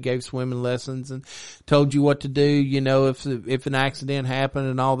Cross, and they gave swimming lessons and told you what to do, if an accident happened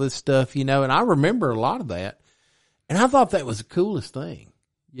and all this stuff, And I remember a lot of that. And I thought that was the coolest thing,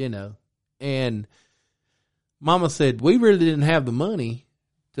 And Mama said, we really didn't have the money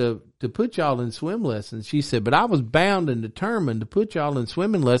to put y'all in swim lessons. She said, but I was bound and determined to put y'all in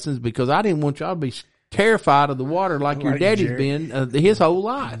swimming lessons because I didn't want y'all to be terrified of the water like your daddy's Jerry. been his whole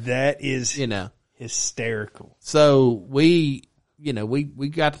life. That is, hysterical. So we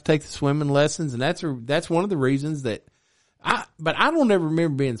got to take the swimming lessons, and that's one of the reasons that but I don't ever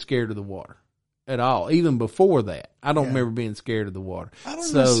remember being scared of the water at all. Even before that, I don't remember being scared of the water. I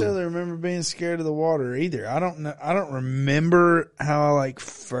don't necessarily remember being scared of the water either. I don't know. I don't remember how I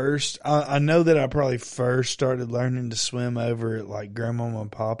first. I know that I probably first started learning to swim over at Grandmama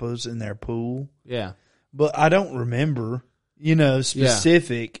and Papa's in their pool. Yeah, but I don't remember.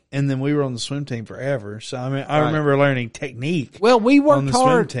 Specific. And then we were on the swim team forever. So I remember learning technique. Well, we worked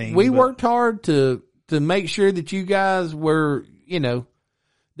hard. Team, worked hard to make sure that you guys were,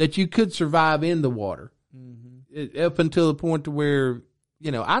 that you could survive in the water, up until the point to where,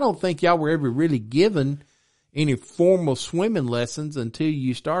 I don't think y'all were ever really given any formal swimming lessons until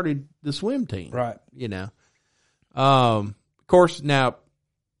you started the swim team. Right. Of course, now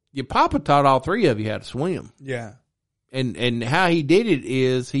your papa taught all three of you how to swim. Yeah. And how he did it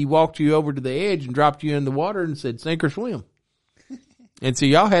is he walked you over to the edge and dropped you in the water and said, sink or swim. And so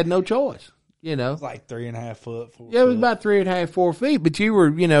y'all had no choice, you know. It's like 3.5 foot, 4 Yeah, it was foot. about 3.5, 4 feet, but you were,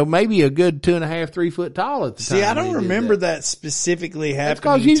 you know, maybe a good 2.5, 3 foot tall at the time. See, I don't remember that specifically happening. That's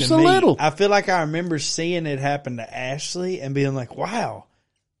 'cause you're to so me. little. I feel like I remember seeing it happen to Ashley and being like, wow,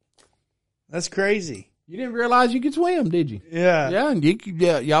 that's crazy. You didn't realize you could swim, did you? Yeah. Yeah, and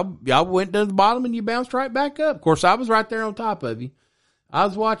y'all went to the bottom and you bounced right back up. Of course, I was right there on top of you. I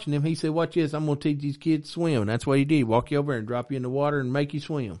was watching him. He said, watch this, I'm going to teach these kids to swim. And that's what he did. Walk you over and drop you in the water and make you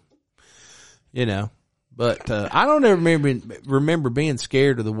swim. You know, but I don't ever remember being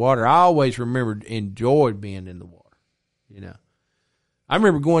scared of the water. I always enjoyed being in the water, you know. I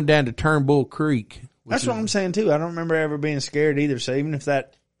remember going down to Turnbull Creek. That's what I'm saying, too. I don't remember ever being scared either. So even if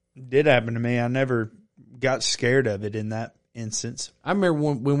that did happen to me, I never got scared of it in that instance. I remember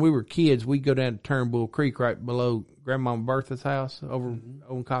when we were kids, we'd go down to Turnbull Creek right below Grandma Bertha's house over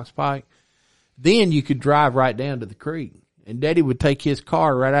on Cox Pike. Then you could drive right down to the creek. And Daddy would take his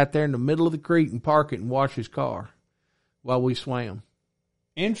car right out there in the middle of the creek and park it and wash his car while we swam.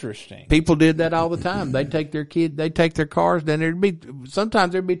 Interesting. People did that all the time. They'd take their cars down there.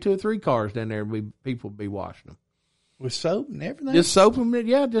 Sometimes there'd be 2 or 3 cars down there and people would be washing them. With soap and everything? Just soap and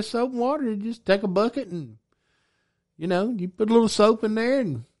water. You just take a bucket and, you know, you put a little soap in there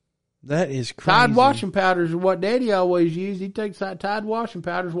and that is crazy. Tide washing powders is what Daddy always used. He'd take Tide washing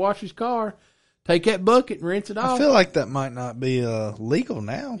powders, wash his car, take that bucket and rinse it off. I feel like that might not be legal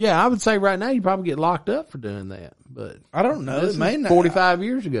now. Yeah, I would say right now you probably get locked up for doing that. But I don't know. It may not. 45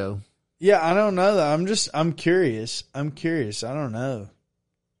 years ago. Yeah, I don't know that. I'm curious. I don't know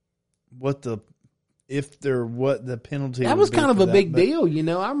what the penalty. That was would be kind of for a that, big but- deal, you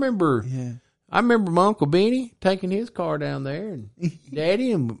know. I remember my Uncle Benny taking his car down there and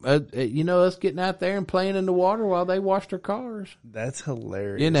Daddy and, you know, us getting out there and playing in the water while they washed their cars. That's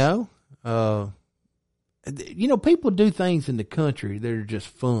hilarious. You know, people do things in the country that are just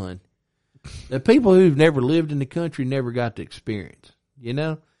fun. The people who've never lived in the country never got to experience, you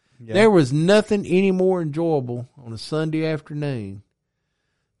know. Yeah. There was nothing any more enjoyable on a Sunday afternoon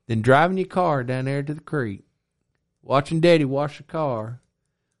than driving your car down there to the creek, watching Daddy wash the car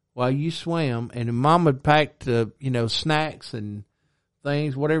while you swam, and Mama packed, snacks and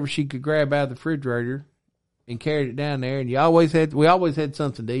things, whatever she could grab out of the refrigerator, and carried it down there. And we always had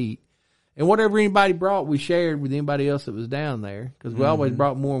something to eat, and whatever anybody brought, we shared with anybody else that was down there, because we always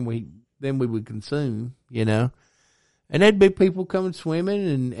brought more than we would consume, you know. And there'd be people coming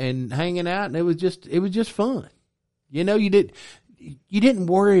swimming and hanging out, and it was just fun, you know. You didn't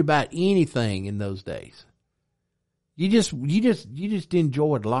worry about anything in those days. You just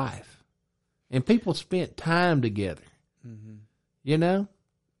enjoyed life, and people spent time together. Mm-hmm. You know,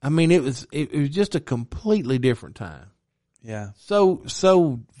 I mean, it was just a completely different time. Yeah,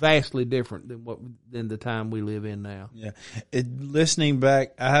 so vastly different than the time we live in now. Yeah, listening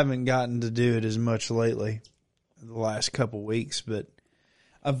back, I haven't gotten to do it as much lately, the last couple weeks, but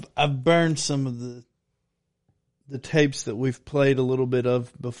I've burned some of the tapes that we've played a little bit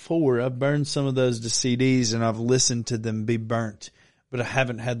of before. I've burned some of those to CDs and I've listened to them be burnt, but I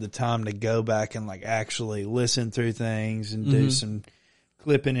haven't had the time to go back and like actually listen through things and do some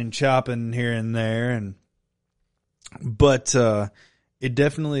clipping and chopping here and there. But it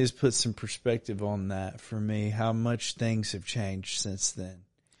definitely has put some perspective on that for me, how much things have changed since then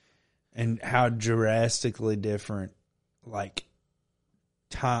and how drastically different, like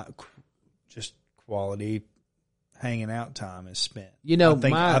time, just quality hanging out time is spent. You know,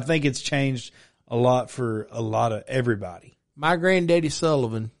 I think it's changed a lot for a lot of everybody. My granddaddy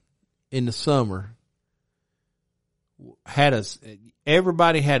Sullivan in the summer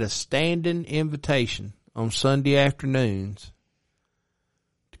everybody had a standing invitation on Sunday afternoons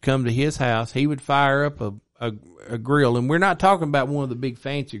to come to his house. He would fire up a grill, and we're not talking about one of the big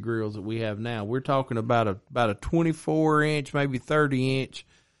fancy grills that we have now. We're talking about a 24-inch, maybe 30-inch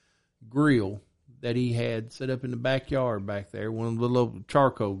grill that he had set up in the backyard back there, one of the little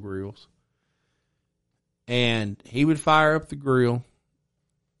charcoal grills. And he would fire up the grill,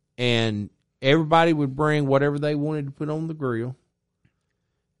 and everybody would bring whatever they wanted to put on the grill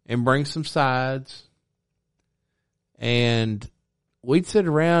and bring some sides. And we'd sit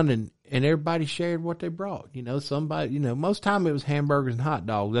around and everybody shared what they brought. You know, most time it was hamburgers and hot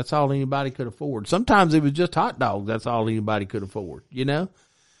dogs. That's all anybody could afford. Sometimes it was just hot dogs. That's all anybody could afford, you know.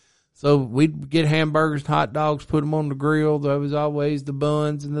 So we'd get hamburgers and hot dogs, put them on the grill. There was always the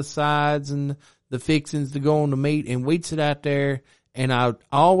buns and the sides and the fixings to go on the meat. And we'd sit out there And I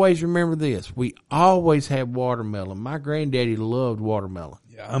always remember this. We always had watermelon. My granddaddy loved watermelon.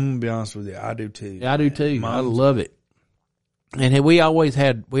 Yeah, I'm going to be honest with you. I do too. Yeah, I do too. I love it. And we always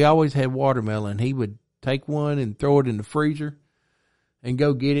had watermelon. He would take one and throw it in the freezer and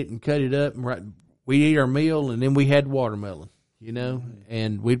go get it and cut it up. And we'd eat our meal, and then we had watermelon, you know,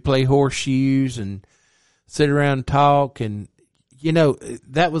 and we'd play horseshoes and sit around and talk. And, you know,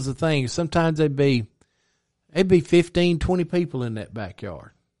 that was the thing. Sometimes they'd be 15, 20 people in that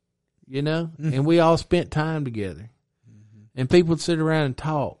backyard, you know, and we all spent time together. And people would sit around and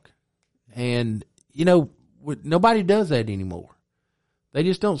talk. And, you know, nobody does that anymore. They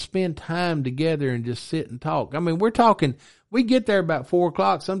just don't spend time together and just sit and talk. I mean, we're talking, we get there about 4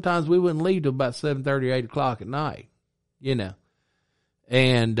 o'clock. Sometimes we wouldn't leave till about 7:30, 8 o'clock at night, you know.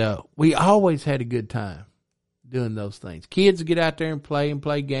 And we always had a good time doing those things. Kids would get out there and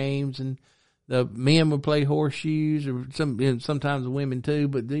play games, and the men would play horseshoes, or sometimes the women too,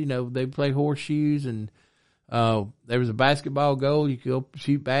 but, you know, they'd play horseshoes, and there was a basketball goal. You could go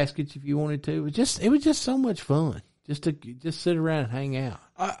shoot baskets if you wanted to. It was just so much fun just to sit around and hang out.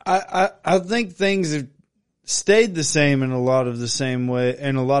 I think things have stayed the same in a lot of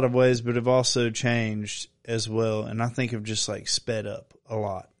ways, but have also changed as well. And I think have just like sped up a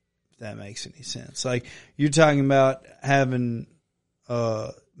lot, if that makes any sense. Like you're talking about having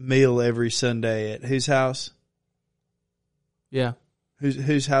a meal every Sunday at whose house? Yeah.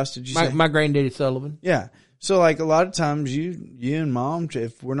 Whose house did you say? My granddaddy Sullivan. Yeah. So like a lot of times you and Mom,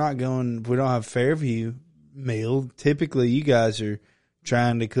 if we don't have Fairview meal, typically you guys are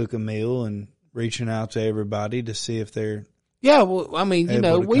trying to cook a meal and reaching out to everybody to see if they're well, I mean, you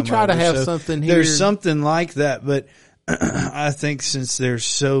know, we try to have something here. There's something like that, but I think since there's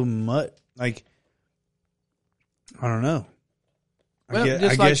so much, like, I don't know. Well,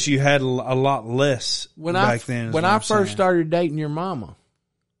 I guess you had a lot less back then. When I first started dating your mama,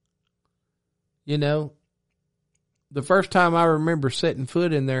 you know, the first time I remember setting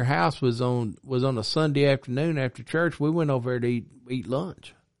foot in their house was on a Sunday afternoon after church. We went over there to eat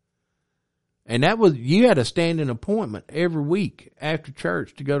lunch. And you had a standing appointment every week after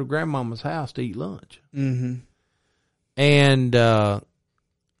church to go to grandmama's house to eat lunch. Mm-hmm. And,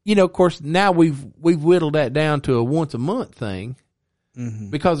 you know, of course, now we've whittled that down to a once a month thing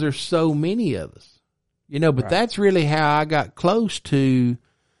because there's so many of us, you know, but that's really how I got close to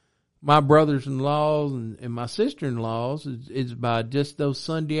my brothers-in-laws and my sister-in-laws is by just those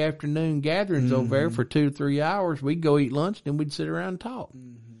Sunday afternoon gatherings over there for 2 to 3 hours. We'd go eat lunch, then we'd sit around and talk.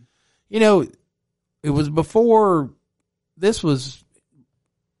 You know, it was before this was,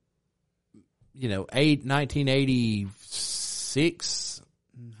 you know, 1986,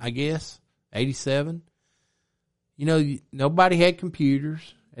 I guess, 87. You know, nobody had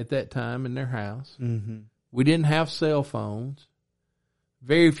computers at that time in their house. We didn't have cell phones.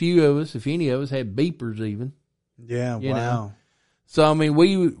 Very few of us, if any of us, had beepers even. Yeah, you wow. know? So I mean,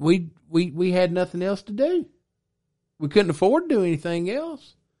 we had nothing else to do. We couldn't afford to do anything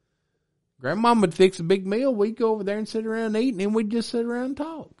else. Grandmama would fix a big meal. We'd go over there and sit around and eat, and then we'd just sit around and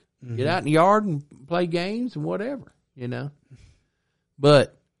talk. Get out in the yard and play games and whatever, you know.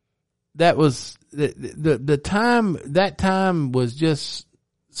 But that was the time. That time was just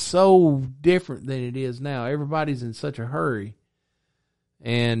so different than it is now. Everybody's in such a hurry.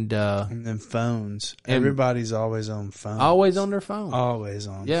 And then phones. Everybody's always on phones. Always on their phone. Always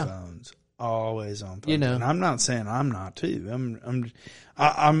on phones. Always on phones. You know, and I'm not saying I'm not too.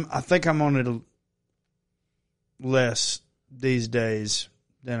 I think I'm on it less these days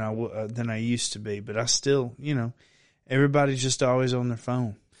than I used to be. But I still, you know, everybody's just always on their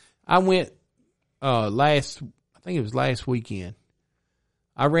phone. I went I think it was last weekend.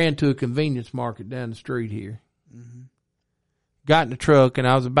 I ran to a convenience market down the street here. Got in the truck, and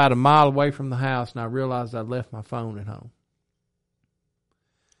I was about a mile away from the house, and I realized I'd left my phone at home.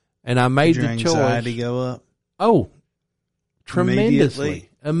 And I made the choice. Did your anxiety go up? Oh, tremendously.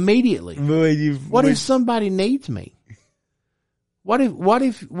 Immediately. What if somebody needs me? What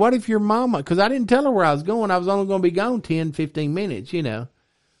if your mama, because I didn't tell her where I was going. I was only going to be gone 10, 15 minutes, you know.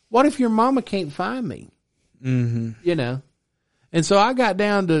 What if your mama can't find me? You know. And so I got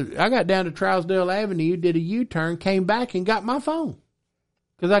down to Trousdale Avenue, did a U-turn, came back and got my phone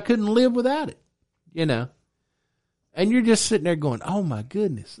because I couldn't live without it, you know. And you're just sitting there going, "Oh my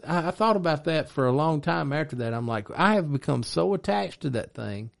goodness!" I thought about that for a long time. After that, I'm like, I have become so attached to that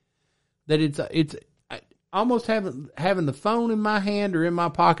thing that it's almost having the phone in my hand or in my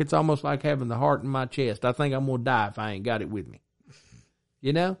pocket. It's almost like having the heart in my chest. I think I'm gonna die if I ain't got it with me,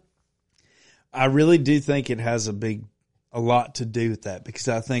 you know. I really do think it has a lot to do with that, because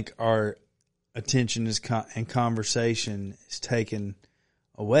I think attention and conversation is taken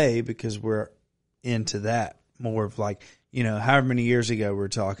away because we're into that more of like, however many years ago we're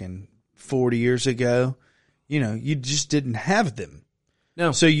talking, 40 years ago, you just didn't have them.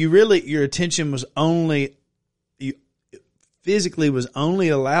 No. So your attention was physically was only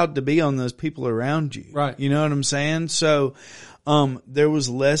allowed to be on those people around you. Right. You know what I'm saying? So, there was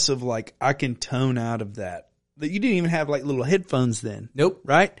less of like, I can tone out of that. That you didn't even have like little headphones then. Nope.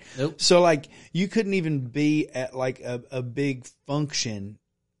 Right? Nope. So like you couldn't even be at like a big function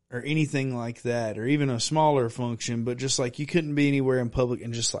or anything like that, or even a smaller function, but just like you couldn't be anywhere in public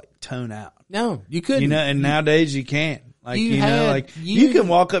and just like tone out. No, you couldn't. And nowadays you can't. Like, you can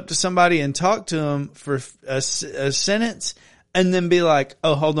walk up to somebody and talk to them for a sentence and then be like,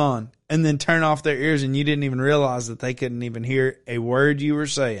 oh, hold on. And then turn off their ears and you didn't even realize that they couldn't even hear a word you were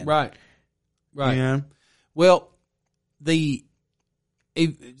saying. Right. Right. You know? Well,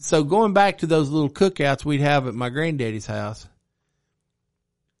 so going back to those little cookouts we'd have at my granddaddy's house,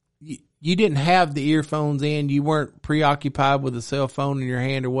 you didn't have the earphones in. You weren't preoccupied with a cell phone in your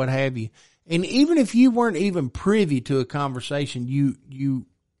hand or what have you. And even if you weren't even privy to a conversation, you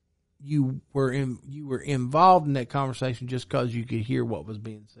were involved in that conversation just because you could hear what was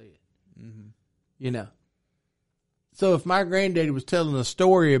being said. Mm-hmm. So if my granddaddy was telling a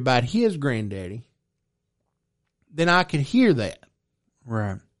story about his granddaddy, then I could hear that.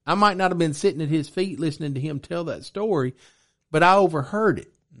 Right. I might not have been sitting at his feet listening to him tell that story, but I overheard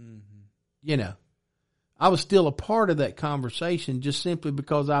it. Mm-hmm. I was still a part of that conversation just simply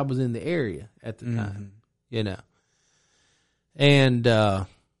because I was in the area at the time, And, I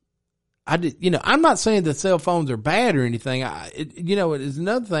did, I'm not saying that cell phones are bad or anything. It is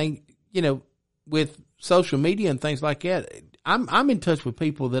another thing, with social media and things like that. I'm in touch with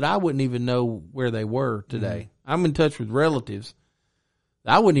people that I wouldn't even know where they were today. Mm-hmm. I'm in touch with relatives.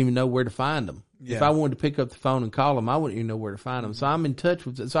 I wouldn't even know where to find them. Yeah. If I wanted to pick up the phone and call them, I wouldn't even know where to find them. So I'm in touch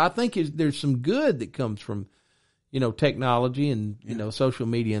with it. So I think there's some good that comes from, technology and, social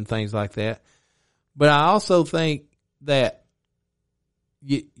media and things like that. But I also think that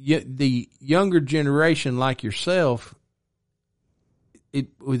the younger generation like yourself, it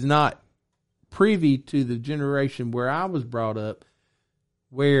was not privy to the generation where I was brought up,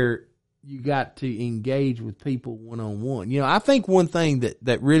 where you got to engage with people one-on-one. I think one thing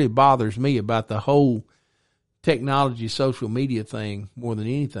that really bothers me about the whole technology, social media thing more than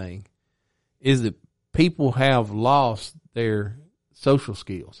anything is that people have lost their social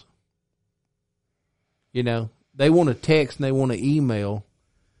skills. They want to text and they want to email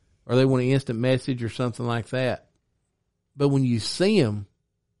or they want an instant message or something like that. But when you see them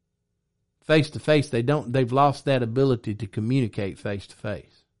face to face, they've lost that ability to communicate face to face.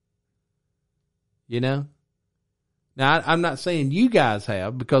 Now I'm not saying you guys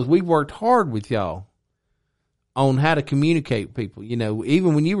have, because we worked hard with y'all on how to communicate with people.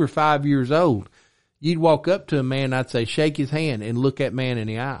 Even when you were 5 years old, you'd walk up to a man, I'd say, shake his hand and look that man in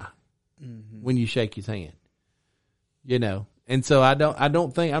the eye when you shake his hand. And so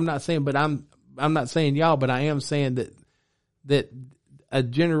I'm not saying y'all, but I am saying that a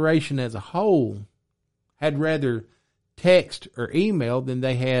generation as a whole had rather text or email than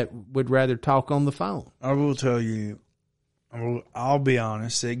they would rather talk on the phone. I will tell you, I'll be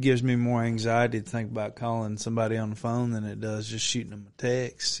honest, it gives me more anxiety to think about calling somebody on the phone than it does just shooting them a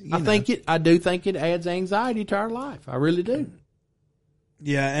text. I do think it adds anxiety to our life. I really do.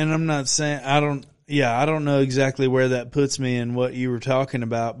 Yeah, and I'm not saying I don't know exactly where that puts me in what you were talking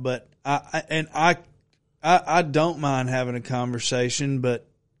about, but I don't mind having a conversation, but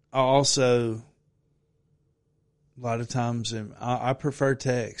I also, a lot of times, I prefer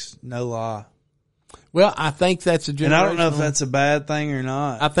text, no lie. Well, I think that's a generational. And I don't know if that's a bad thing or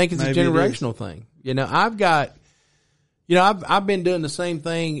not. I think it's a generational thing. I've been doing the same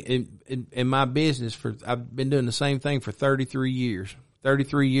thing in my business I've been doing the same thing for 33 years.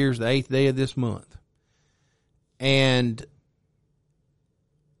 33 years, the 8th day of this month. And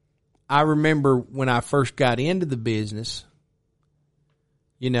I remember when I first got into the business,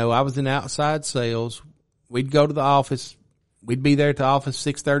 I was in outside sales. We'd go to the office. We'd be there at the office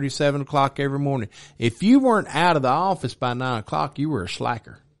 6:30, 7 o'clock every morning. If you weren't out of the office by 9 o'clock, you were a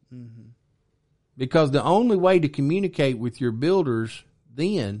slacker. Mm-hmm. Because the only way to communicate with your builders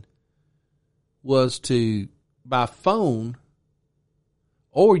then was by phone,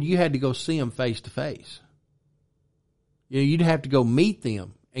 or you had to go see them face to face. You'd have to go meet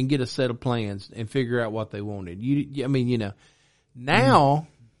them and get a set of plans and figure out what they wanted. Now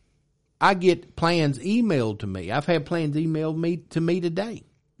I get plans emailed to me. I've had plans emailed to me today.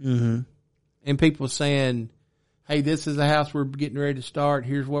 Mm-hmm. And people saying, hey, this is a house we're getting ready to start.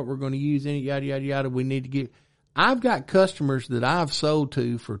 Here's what we're going to use in it, yada, yada, yada. We need to get. I've got customers that I've sold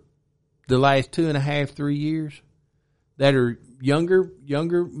to for the last 2.5, 3 years that are younger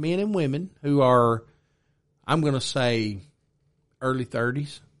men and women who are, I'm going to say, early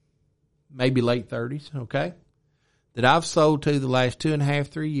 30s, maybe late 30s, okay, that I've sold to the last 2.5,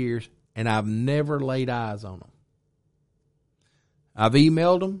 3 years, and I've never laid eyes on them. I've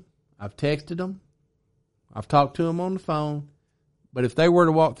emailed them. I've texted them. I've talked to them on the phone. But if they were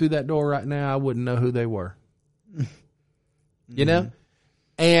to walk through that door right now, I wouldn't know who they were. You know?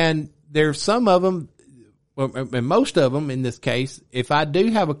 And there's some of them, and most of them in this case, if I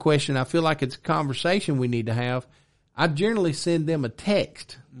do have a question, I feel like it's a conversation we need to have, I generally send them a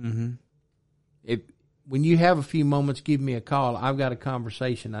text. Mm-hmm. When you have a few moments, give me a call. I've got a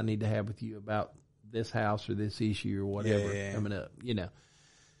conversation I need to have with you about this house or this issue or whatever coming up, you know.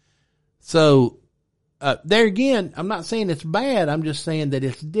 So, there again, I'm not saying it's bad. I'm just saying that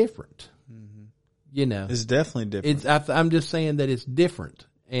it's different. Mm-hmm. You know, it's definitely different. I'm just saying that it's different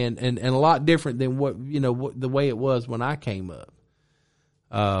and a lot different than what, you know, the way it was when I came up.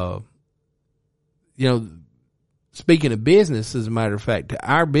 You know, speaking of business, as a matter of fact,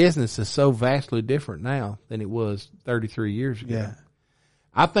 our business is so vastly different now than it was 33 years ago. Yeah.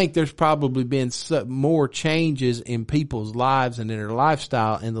 I think there's probably been more changes in people's lives and in their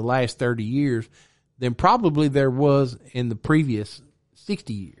lifestyle in the last 30 years than probably there was in the previous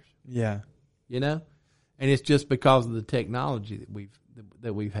 60 years. Yeah. You know? And it's just because of the technology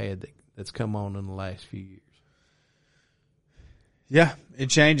that we've had that's come on in the last few years. Yeah, it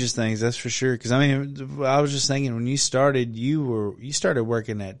changes things, that's for sure. Because, I mean, I was just thinking, when you started, you started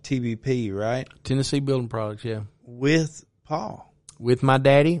working at TBP, right? Tennessee Building Products, yeah. With Paul. With my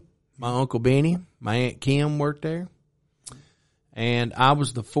daddy, my Uncle Benny, my Aunt Kim worked there. And I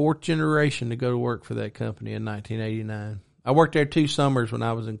was the fourth generation to go to work for that company in 1989. I worked there 2 summers when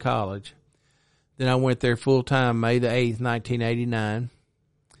I was in college. Then I went there full time May the 8th, 1989.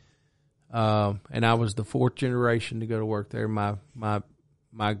 And I was the fourth generation to go to work there. My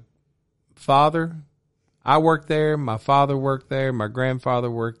father, I worked there, my father worked there, my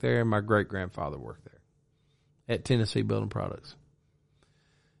grandfather worked there, and my great-grandfather worked there at Tennessee Building Products.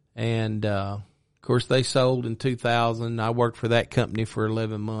 And, of course, they sold in 2000. I worked for that company for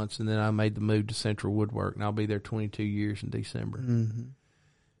 11 months, and then I made the move to Central Woodwork, and I'll be there 22 years in December. Mm-hmm.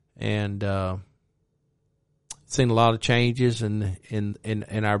 And seen a lot of changes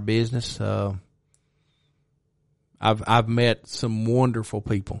in our business. I've met some wonderful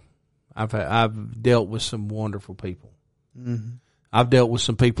people. I've dealt with some wonderful people. Mm-hmm. I've dealt with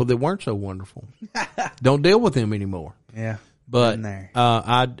some people that weren't so wonderful. Don't deal with them anymore. Yeah. But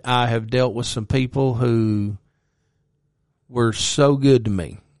I have dealt with some people who were so good to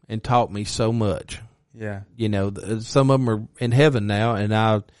me and taught me so much. Yeah. You know, some of them are in heaven now, and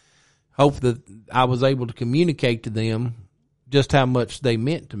I hope that I was able to communicate to them just how much they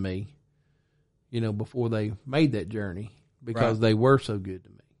meant to me, you know, before they made that journey, because they were so good to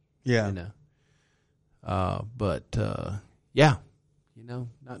me. Yeah. You know. Yeah. You know,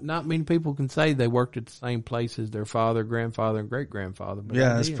 not many people can say they worked at the same place as their father, grandfather, and great-grandfather. But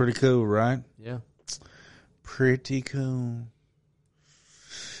yeah, that's pretty cool, right? Yeah. Pretty cool.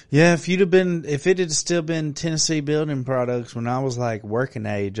 Yeah, if it had still been Tennessee Building Products when I was like working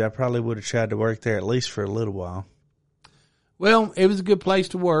age, I probably would have tried to work there at least for a little while. Well, it was a good place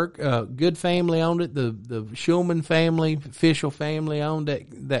to work. Good family owned it. The Schulman family, official family, owned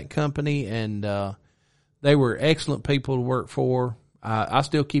that company, and they were excellent people to work for. I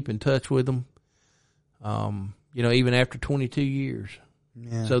still keep in touch with them, you know, even after 22 years.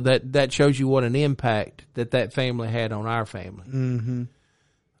 Yeah. So that shows you what an impact that family had on our family. Mm-hmm.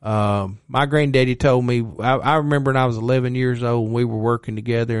 My granddaddy told me, I remember when I was 11 years old and we were working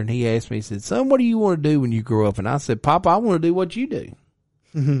together, and he asked me, he said, "Son, what do you want to do when you grow up?" And I said, "Papa, I want to do what you do."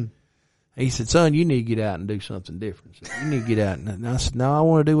 Mm-hmm. He said, "Son, you need to get out and do something different. So you need to get out." And I said, "No, I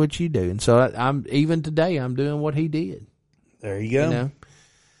want to do what you do." And so I'm even today, I'm doing what he did. There you go. You know?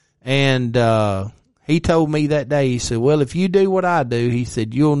 And he told me that day, he said, "Well, if you do what I do," he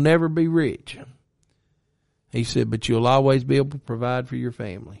said, "you'll never be rich." He said, "But you'll always be able to provide for your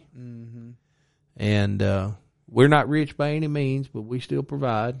family." Mm-hmm. And we're not rich by any means, but we still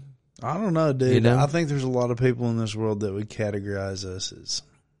provide. I don't know, dude. You know? I think there's a lot of people in this world that would categorize us as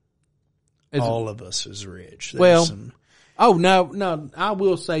all of us as rich. Oh, no, I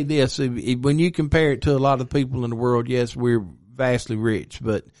will say this. When you compare it to a lot of people in the world, yes, we're vastly rich,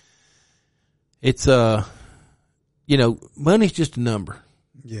 but it's, you know, money's just a number.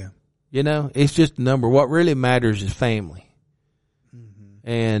 Yeah. You know, it's just a number. What really matters is family.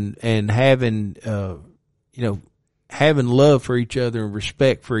 Mm-hmm. And having, you know, having love for each other and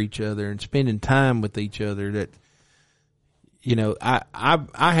respect for each other and spending time with each other that, you know, I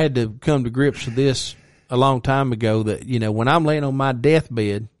had to come to grips with this a long time ago that, you know, when I'm laying on my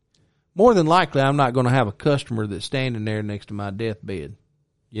deathbed, more than likely I'm not going to have a customer that's standing there next to my deathbed,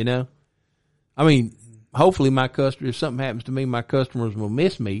 you know? I mean, hopefully my customer, if something happens to me, my customers will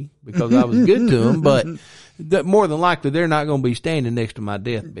miss me because I was good to them, but more than likely they're not going to be standing next to my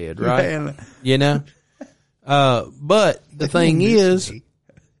deathbed, right? Man. You know? But the thing is,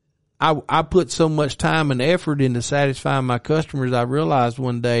 I put so much time and effort into satisfying my customers. I realized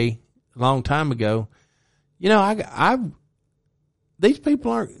one day, a long time ago, you know, these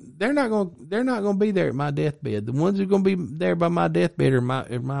people they're not going to be there at my deathbed. The ones who are going to be there by my deathbed are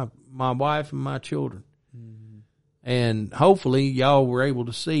my wife and my children. Mm-hmm. And hopefully y'all were able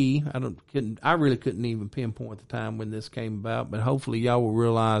to see, I really couldn't even pinpoint the time when this came about, but hopefully y'all will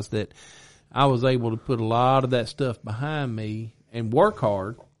realize that I was able to put a lot of that stuff behind me and work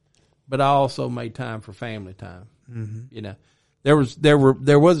hard, but I also made time for family time. Mm-hmm. You know, there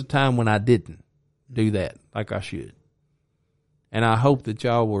was a time when I didn't do that like I should. And I hope that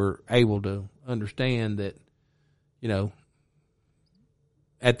y'all were able to understand that, you know,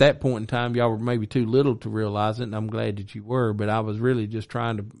 at that point in time, y'all were maybe too little to realize it, and I'm glad that you were, but I was really just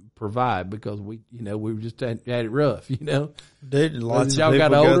trying to provide because we were just had it rough, you know. Dude, lots of people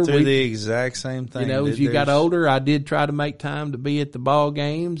go through the exact same thing. You know, as you got older, I did try to make time to be at the ball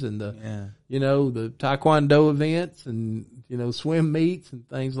games and the taekwondo events and, you know, swim meets and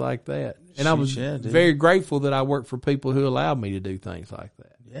things like that. And I was very grateful that I worked for people who allowed me to do things like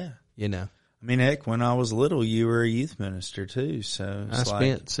that. Yeah. You know. I mean, heck, when I was little, you were a youth minister too. So I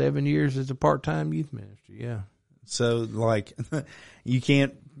spent 7 years as a part-time youth minister. Yeah. So like, you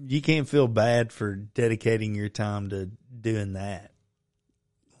can't feel bad for dedicating your time to doing that.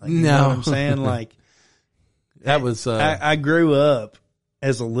 Like, you know what I'm saying? Like that was, I grew up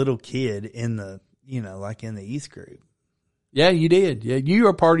as a little kid in the youth group. Yeah, you did. Yeah, you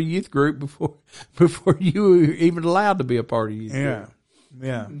were part of youth group before you were even allowed to be a part of youth group.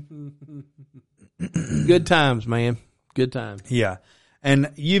 Yeah. Good times, man. Good times. Yeah.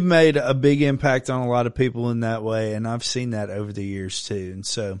 And you've made a big impact on a lot of people in that way, and I've seen that over the years too. And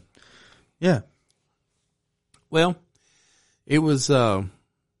so, yeah. Well, it was a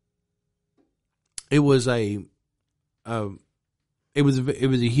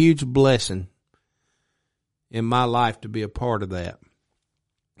huge blessing in my life to be a part of that.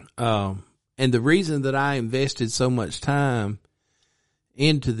 And the reason that I invested so much time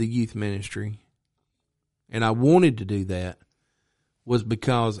into the youth ministry, and I wanted to do that, was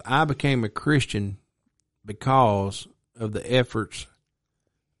because I became a Christian because of the efforts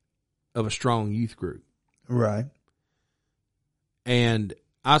of a strong youth group. Right. And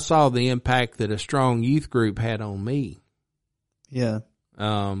I saw the impact that a strong youth group had on me. Yeah.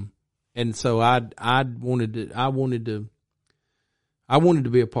 And so I wanted to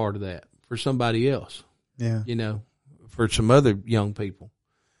be a part of that for somebody else. Yeah. You know, for some other young people.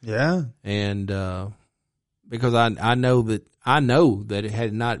 Yeah. And, because I know that it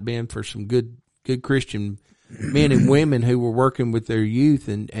had not been for some good Christian men and women who were working with their youth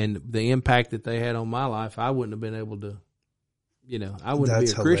and the impact that they had on my life, I wouldn't have been able to, you know, I wouldn't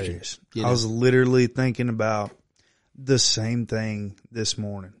be a Christian. You know? I was literally thinking about the same thing this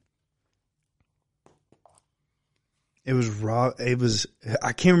morning. It was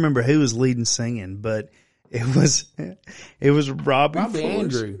I can't remember who was leading singing, but it was Robbie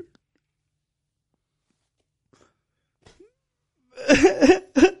Andrew.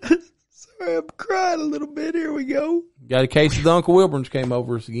 Sorry, I'm crying a little bit. Here we go. Got a case of the Uncle Wilburns came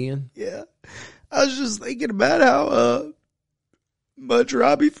over us again. Yeah. I was just thinking about how much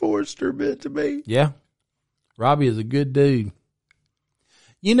Robbie Forrester meant to me. Yeah. Robbie is a good dude.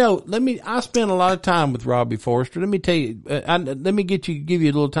 You know, I spent a lot of time with Robbie Forrester. Let me tell you, let me give you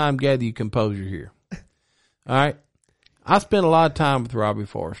a little time to gather your composure here. All right. I spent a lot of time with Robbie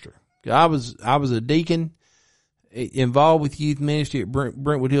Forrester. I was a deacon involved with youth ministry at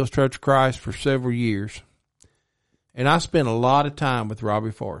Brentwood Hills Church of Christ for several years. And I spent a lot of time with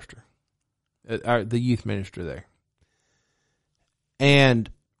Robbie Forrester, the youth minister there. And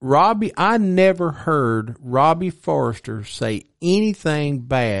I never heard Robbie Forrester say anything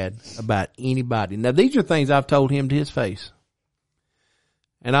bad about anybody. Now, these are things I've told him to his face.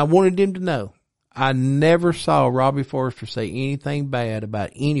 And I wanted him to know. I never saw Robbie Forrester say anything bad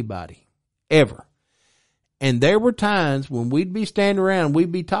about anybody, ever. And there were times when we'd be standing around and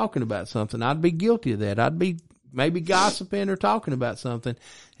we'd be talking about something. I'd be guilty of that. I'd be maybe gossiping or talking about something.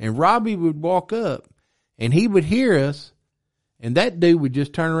 And Robbie would walk up and he would hear us. And that dude would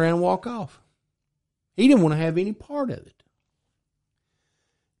just turn around and walk off. He didn't want to have any part of it.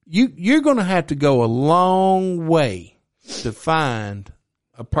 You're going to have to go a long way to find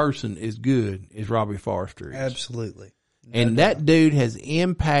a person as good as Robbie Forrester is. Absolutely. And that dude has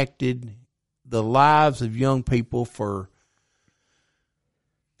impacted the lives of young people for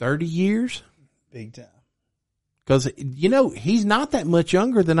 30 years. Big time. Because, he's not that much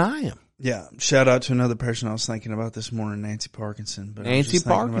younger than I am. Yeah. Shout out to another person I was thinking about this morning, Nancy Parkinson. But I was just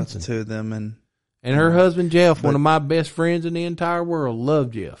thinking about the two of them. And her husband, Jeff, one of my best friends in the entire world.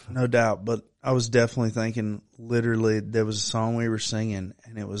 Love Jeff. No doubt. But I was definitely thinking, literally, there was a song we were singing,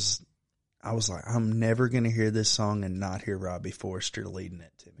 and I was like, I'm never going to hear this song and not hear Robbie Forrester leading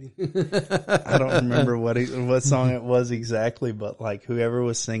it to me. I don't remember what song it was exactly, but like whoever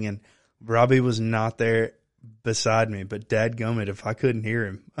was singing, Robbie was not there beside me, but dadgummit, if I couldn't hear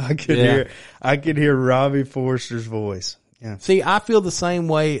him, I could hear Robbie Forrester's voice. Yeah. See, I feel the same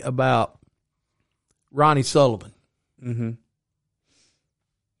way about Ronnie Sullivan. Mm-hmm.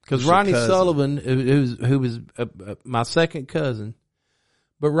 Because Ronnie Sullivan, who was my second cousin,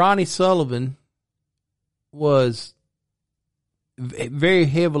 but Ronnie Sullivan was very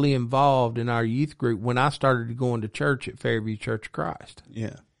heavily involved in our youth group when I started going to church at Fairview Church of Christ.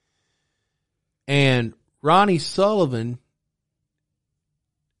 Yeah. And Ronnie Sullivan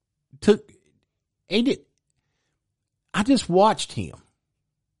I just watched him.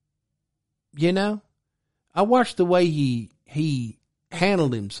 I watched the way he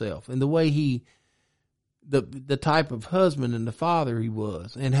handled himself and the way the type of husband and the father he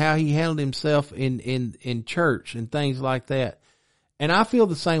was and how he handled himself in church and things like that. And I feel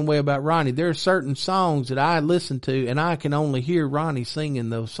the same way about Ronnie. There are certain songs that I listen to and I can only hear Ronnie singing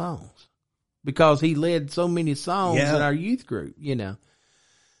those songs because he led so many songs in our youth group,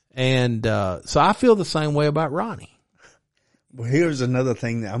 And so I feel the same way about Ronnie. Well, here's another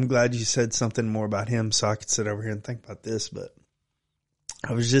thing that I'm glad you said something more about him so I could sit over here and think about this, but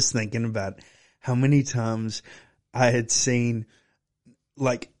I was just thinking about how many times I had seen,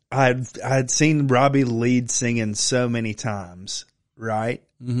 like, I had seen Robbie lead singing so many times, right?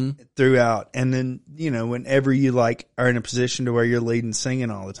 Mm-hmm. Throughout. And then, whenever you are in a position to where you're leading singing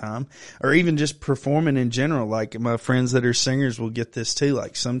all the time, or even just performing in general, like my friends that are singers will get this too.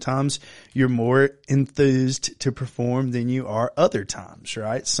 Like sometimes you're more enthused to perform than you are other times,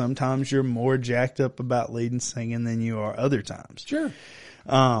 right? Sometimes you're more jacked up about leading singing than you are other times. Sure.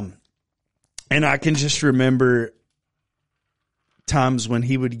 And I can just remember times when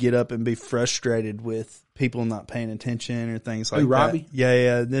he would get up and be frustrated with people not paying attention or things like that. Robbie?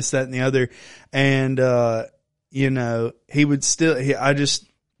 Yeah, this, that, and the other. And, he would still,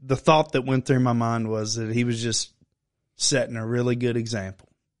 the thought that went through my mind was that he was just setting a really good example.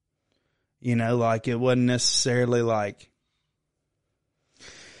 Like it wasn't necessarily like,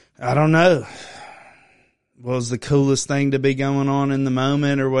 I don't know, was the coolest thing to be going on in the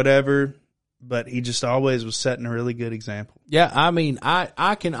moment or whatever. But he just always was setting a really good example. Yeah, I mean,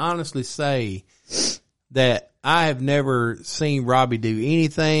 I can honestly say that I have never seen Robbie do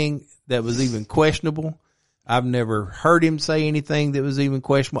anything that was even questionable. I've never heard him say anything that was even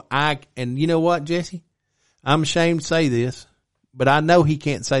questionable. And you know what, Jesse? I'm ashamed to say this, but I know he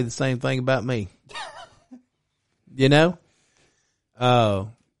can't say the same thing about me.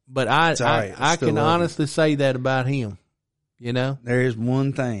 But I can honestly say that about him. There is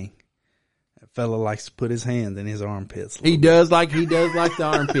one thing. Fella likes to put his hand in his armpits. He does like the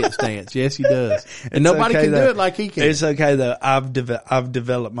armpit stance. Yes, he does. And nobody can do it like he can. It's okay though. I've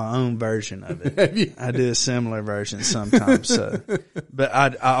developed my own version of it. I do a similar version sometimes. So, but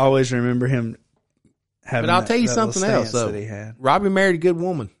I always remember him having. But I'll tell you something else. Though. That he had. Robbie married a good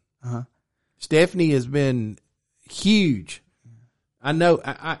woman. Uh-huh. Stephanie has been huge. I know.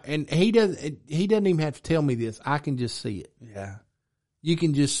 And he doesn't even have to tell me this. I can just see it. Yeah. You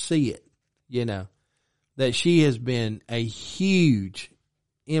can just see it. That she has been a huge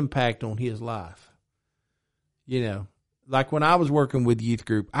impact on his life. Like when I was working with youth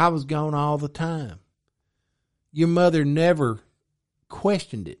group, I was gone all the time. Your mother never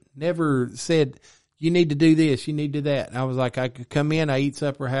questioned it, never said, you need to do this, you need to do that. And I was like, I could come in, I eat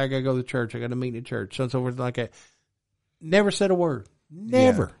supper, hey, I got to go to church, I got to meet at church, so and so forth, like that. Never said a word.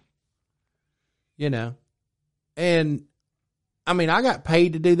 Never. Yeah. And I mean, I got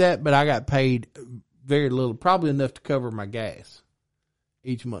paid to do that, but I got paid very little, probably enough to cover my gas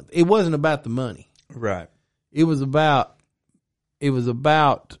each month. It wasn't about the money. Right. It was about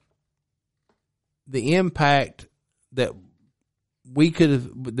the impact that we could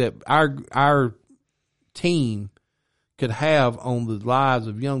have, that our team could have on the lives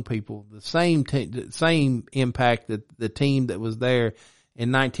of young people. The same impact that the team that was there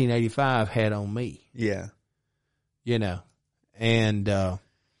in 1985 had on me. Yeah. You know, and I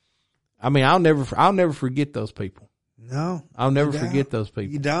mean, I'll never forget those people. No, I'll never forget those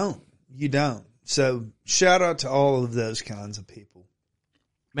people. You don't. So shout out to all of those kinds of people,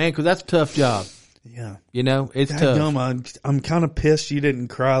 man, because that's a tough job. Yeah, you know, it's tough. I'm kind of pissed you didn't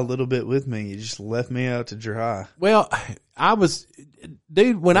cry a little bit with me. You just left me out to dry. Well, I was,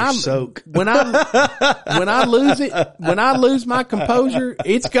 dude. When I lose my composure,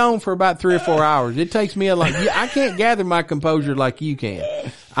 it's gone for about 3 or 4 hours. It takes me I can't gather my composure like you can.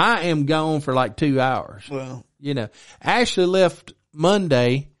 I am gone for like 2 hours. Well, you know, Ashley left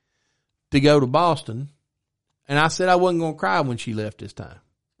Monday to go to Boston, and I said I wasn't going to cry when she left this time.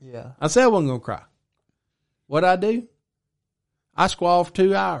 Yeah, I said I wasn't going to cry. What'd I do? I squalled for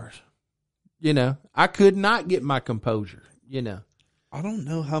 2 hours. You know, I could not get my composure, you know. I don't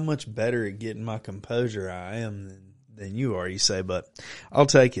know how much better at getting my composure I am than you are, you say, but I'll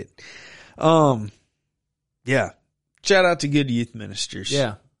take it. Yeah. Shout out to Good Youth Ministers.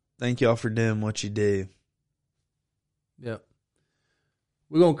 Yeah. Thank y'all for doing what you do. Yep.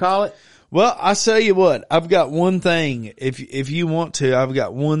 We're going to call it? Well, I tell you what, I've got one thing. If you want to, I've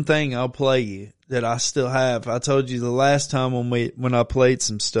got one thing I'll play you that I still have. I told you the last time when I played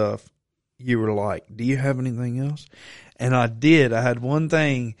some stuff, you were like, do you have anything else? And I did. I had one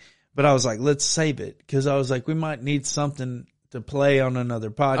thing, but I was like, let's save it. Because I was like, we might need something to play on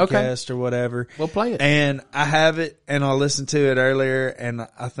another podcast or whatever. We'll play it. And I have it, and I listened to it earlier, and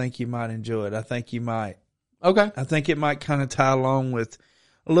I think you might enjoy it. I think you might. Okay. I think it might kind of tie along with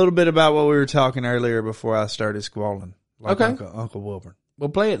a little bit about what we were talking earlier before I started squalling. Like okay. Uncle Wilburn. We'll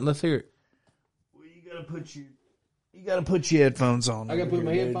play it and let's hear it. Well, you gotta put your headphones on. I gotta put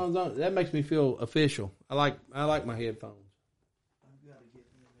my headphones on. That makes me feel official. I like my headphones. I've got to get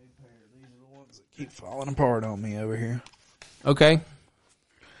me a new pair. These are the ones that keep falling apart on me over here. Okay.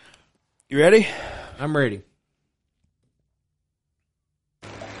 You ready? I'm ready.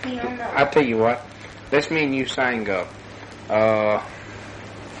 I'll tell you what. Let's me and you sing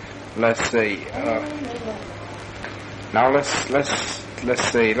let's see. Now let's see.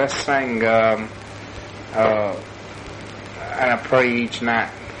 Let's sing and I pray each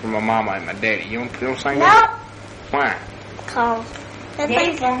night for my mama and my daddy. You don't sing that? Why? Cause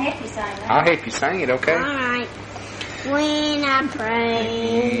Daddy's gonna help you sing it. I'll help you sing it, okay? alright. When I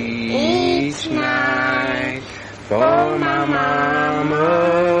pray Each night for my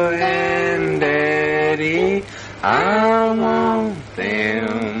mama and daddy, I want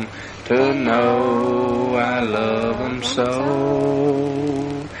them to know I love them so.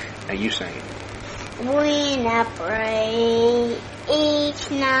 Now you sing it. when I pray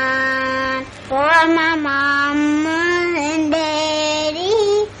each night for my mama and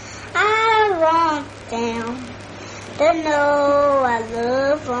daddy, I want them to know I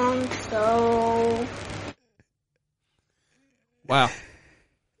love them so. Wow.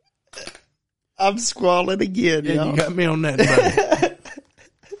 I'm squalling again, Yeah, y'all. you got me on that, buddy.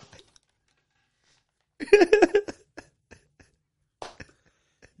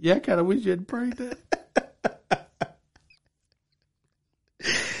 Yeah, I kind of wish you had prayed that.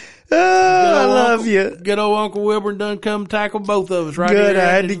 I love you. Good old Uncle Wilburn done come tackle both of us right Good, here I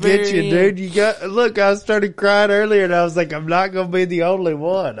at had the to get very you, end. dude. Look, I started crying earlier and I was like, I'm not going to be the only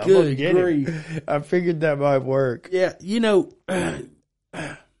one. I'm going to Good get grief. it. I figured that might work. Yeah, you know,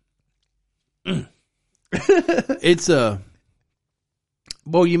 it's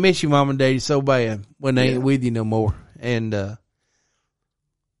boy, you miss your mom and daddy so bad when they ain't with you no more. And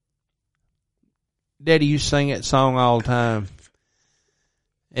Daddy used to sing that song all the time.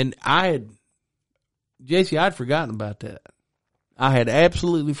 And Jesse, I'd forgotten about that. I had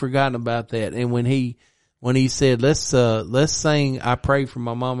absolutely forgotten about that. And when he said, let's sing I Pray for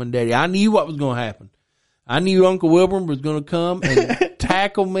My Mom and Daddy, I knew what was going to happen. I knew Uncle Wilburn was going to come and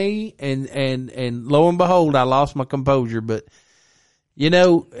tackle me, and lo and behold, I lost my composure. But, you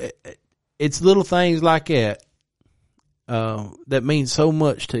know, it's little things like that that mean so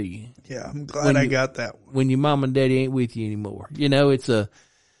much to you. Yeah, I'm glad I got that one. When your mom and daddy ain't with you anymore. You know, it's not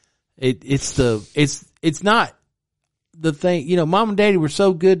the thing, you know, mom and daddy were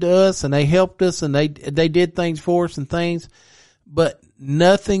so good to us and they helped us and they did things for us and things, but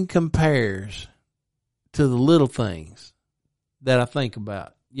nothing compares to the little things that I think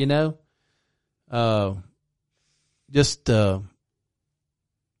about, you know? Yeah,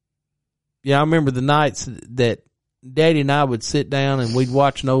 I remember the nights that Daddy and I would sit down and we'd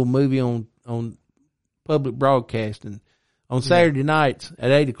watch an old movie on public broadcasting. On Saturday nights at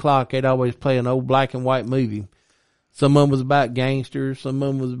 8:00, they'd always play an old black and white movie. Some of them was about gangsters. Some of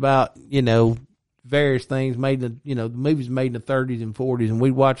them was about, you know, various things made in the, the movies made in the 30s and 40s, and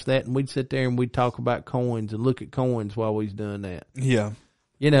we'd watch that and we'd sit there and we'd talk about coins and look at coins while we was doing that. Yeah.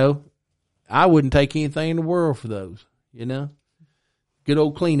 I wouldn't take anything in the world for those, Good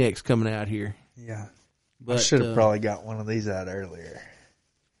old Kleenex coming out here. Yeah. But, I should have probably got one of these out earlier.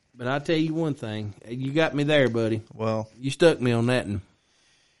 But I'll tell you one thing. You got me there, buddy. Well, you stuck me on that one.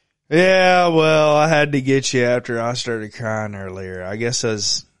 Yeah, well, I had to get you after I started crying earlier. I guess I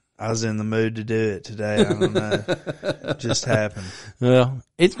was in the mood to do it today. I don't know. It just happened. Well,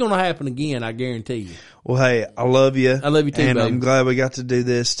 it's going to happen again, I guarantee you. Well, hey, I love you. I love you too, and baby. I'm glad we got to do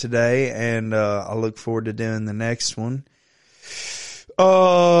this today, and I look forward to doing the next one.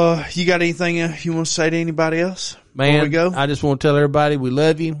 You got anything you want to say to anybody else? Man, before we go? I just want to tell everybody we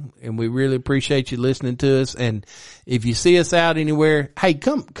love you and we really appreciate you listening to us. And if you see us out anywhere, hey,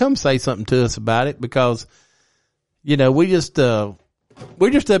 come say something to us about it, because, we're just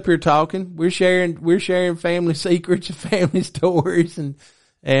up here talking. We're sharing family secrets and family stories, and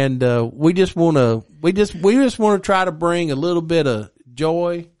we just want to try to bring a little bit of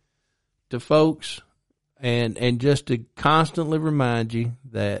joy to folks. And just to constantly remind you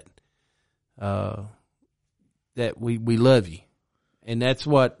that we love you. And that's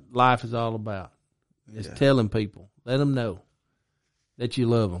what life is all about. It's telling people, let them know that you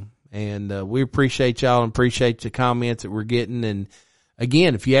love them. And we appreciate y'all and appreciate the comments that we're getting. And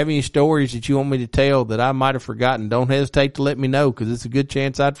again, if you have any stories that you want me to tell that I might have forgotten, don't hesitate to let me know, because it's a good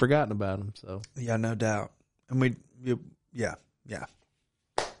chance I'd forgotten about them. So yeah, no doubt. And yeah.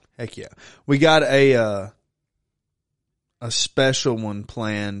 Heck yeah. We got a special one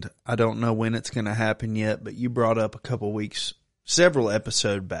planned. I don't know when it's going to happen yet, but you brought up several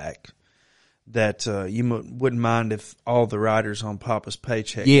episodes back, that you wouldn't mind if all the writers on Papa's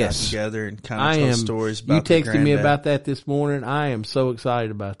Paycheck got together and kind of tell stories about you texted me about that this morning. I am so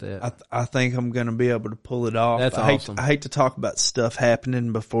excited about that. I think I'm going to be able to pull it off. That's awesome. I hate to talk about stuff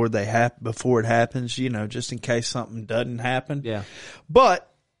happening before it happens, just in case something doesn't happen. Yeah. But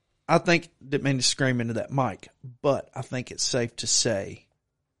I think, didn't mean to scream into that mic, but I think it's safe to say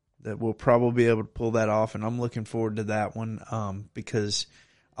that we'll probably be able to pull that off, and I'm looking forward to that one, because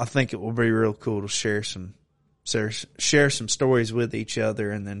I think it will be real cool to share some stories with each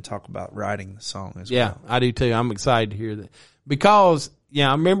other, and then talk about writing the song as well. Yeah, I do too. I'm excited to hear that, because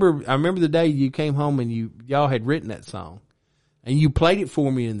I remember the day you came home and y'all had written that song, and you played it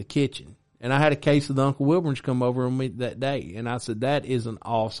for me in the kitchen. And I had a case of the Uncle Wilburns come over on me that day, and I said, that is an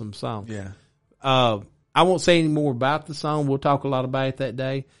awesome song. Yeah. I won't say any more about the song. We'll talk a lot about it that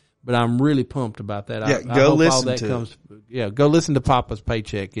day, but I'm really pumped about that. Yeah, go listen to it. Yeah, go listen to Papa's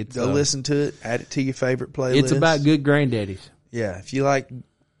Paycheck. Go listen to it. Add it to your favorite playlist. It's about good granddaddies. Yeah, if you like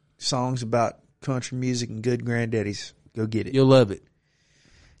songs about country music and good granddaddies, go get it. You'll love it.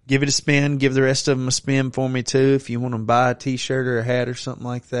 Give it a spin. Give the rest of them a spin for me too. If you want to buy a t-shirt or a hat or something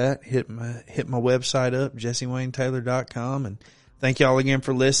like that, hit my website up, JesseWayneTaylor.com. And thank y'all again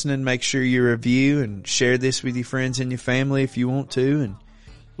for listening. Make sure you review and share this with your friends and your family if you want to. And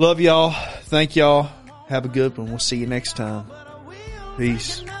love y'all. Thank y'all. Have a good one. We'll see you next time.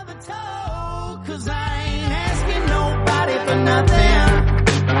 Peace. 'Cause I ain't asking nobody for nothing.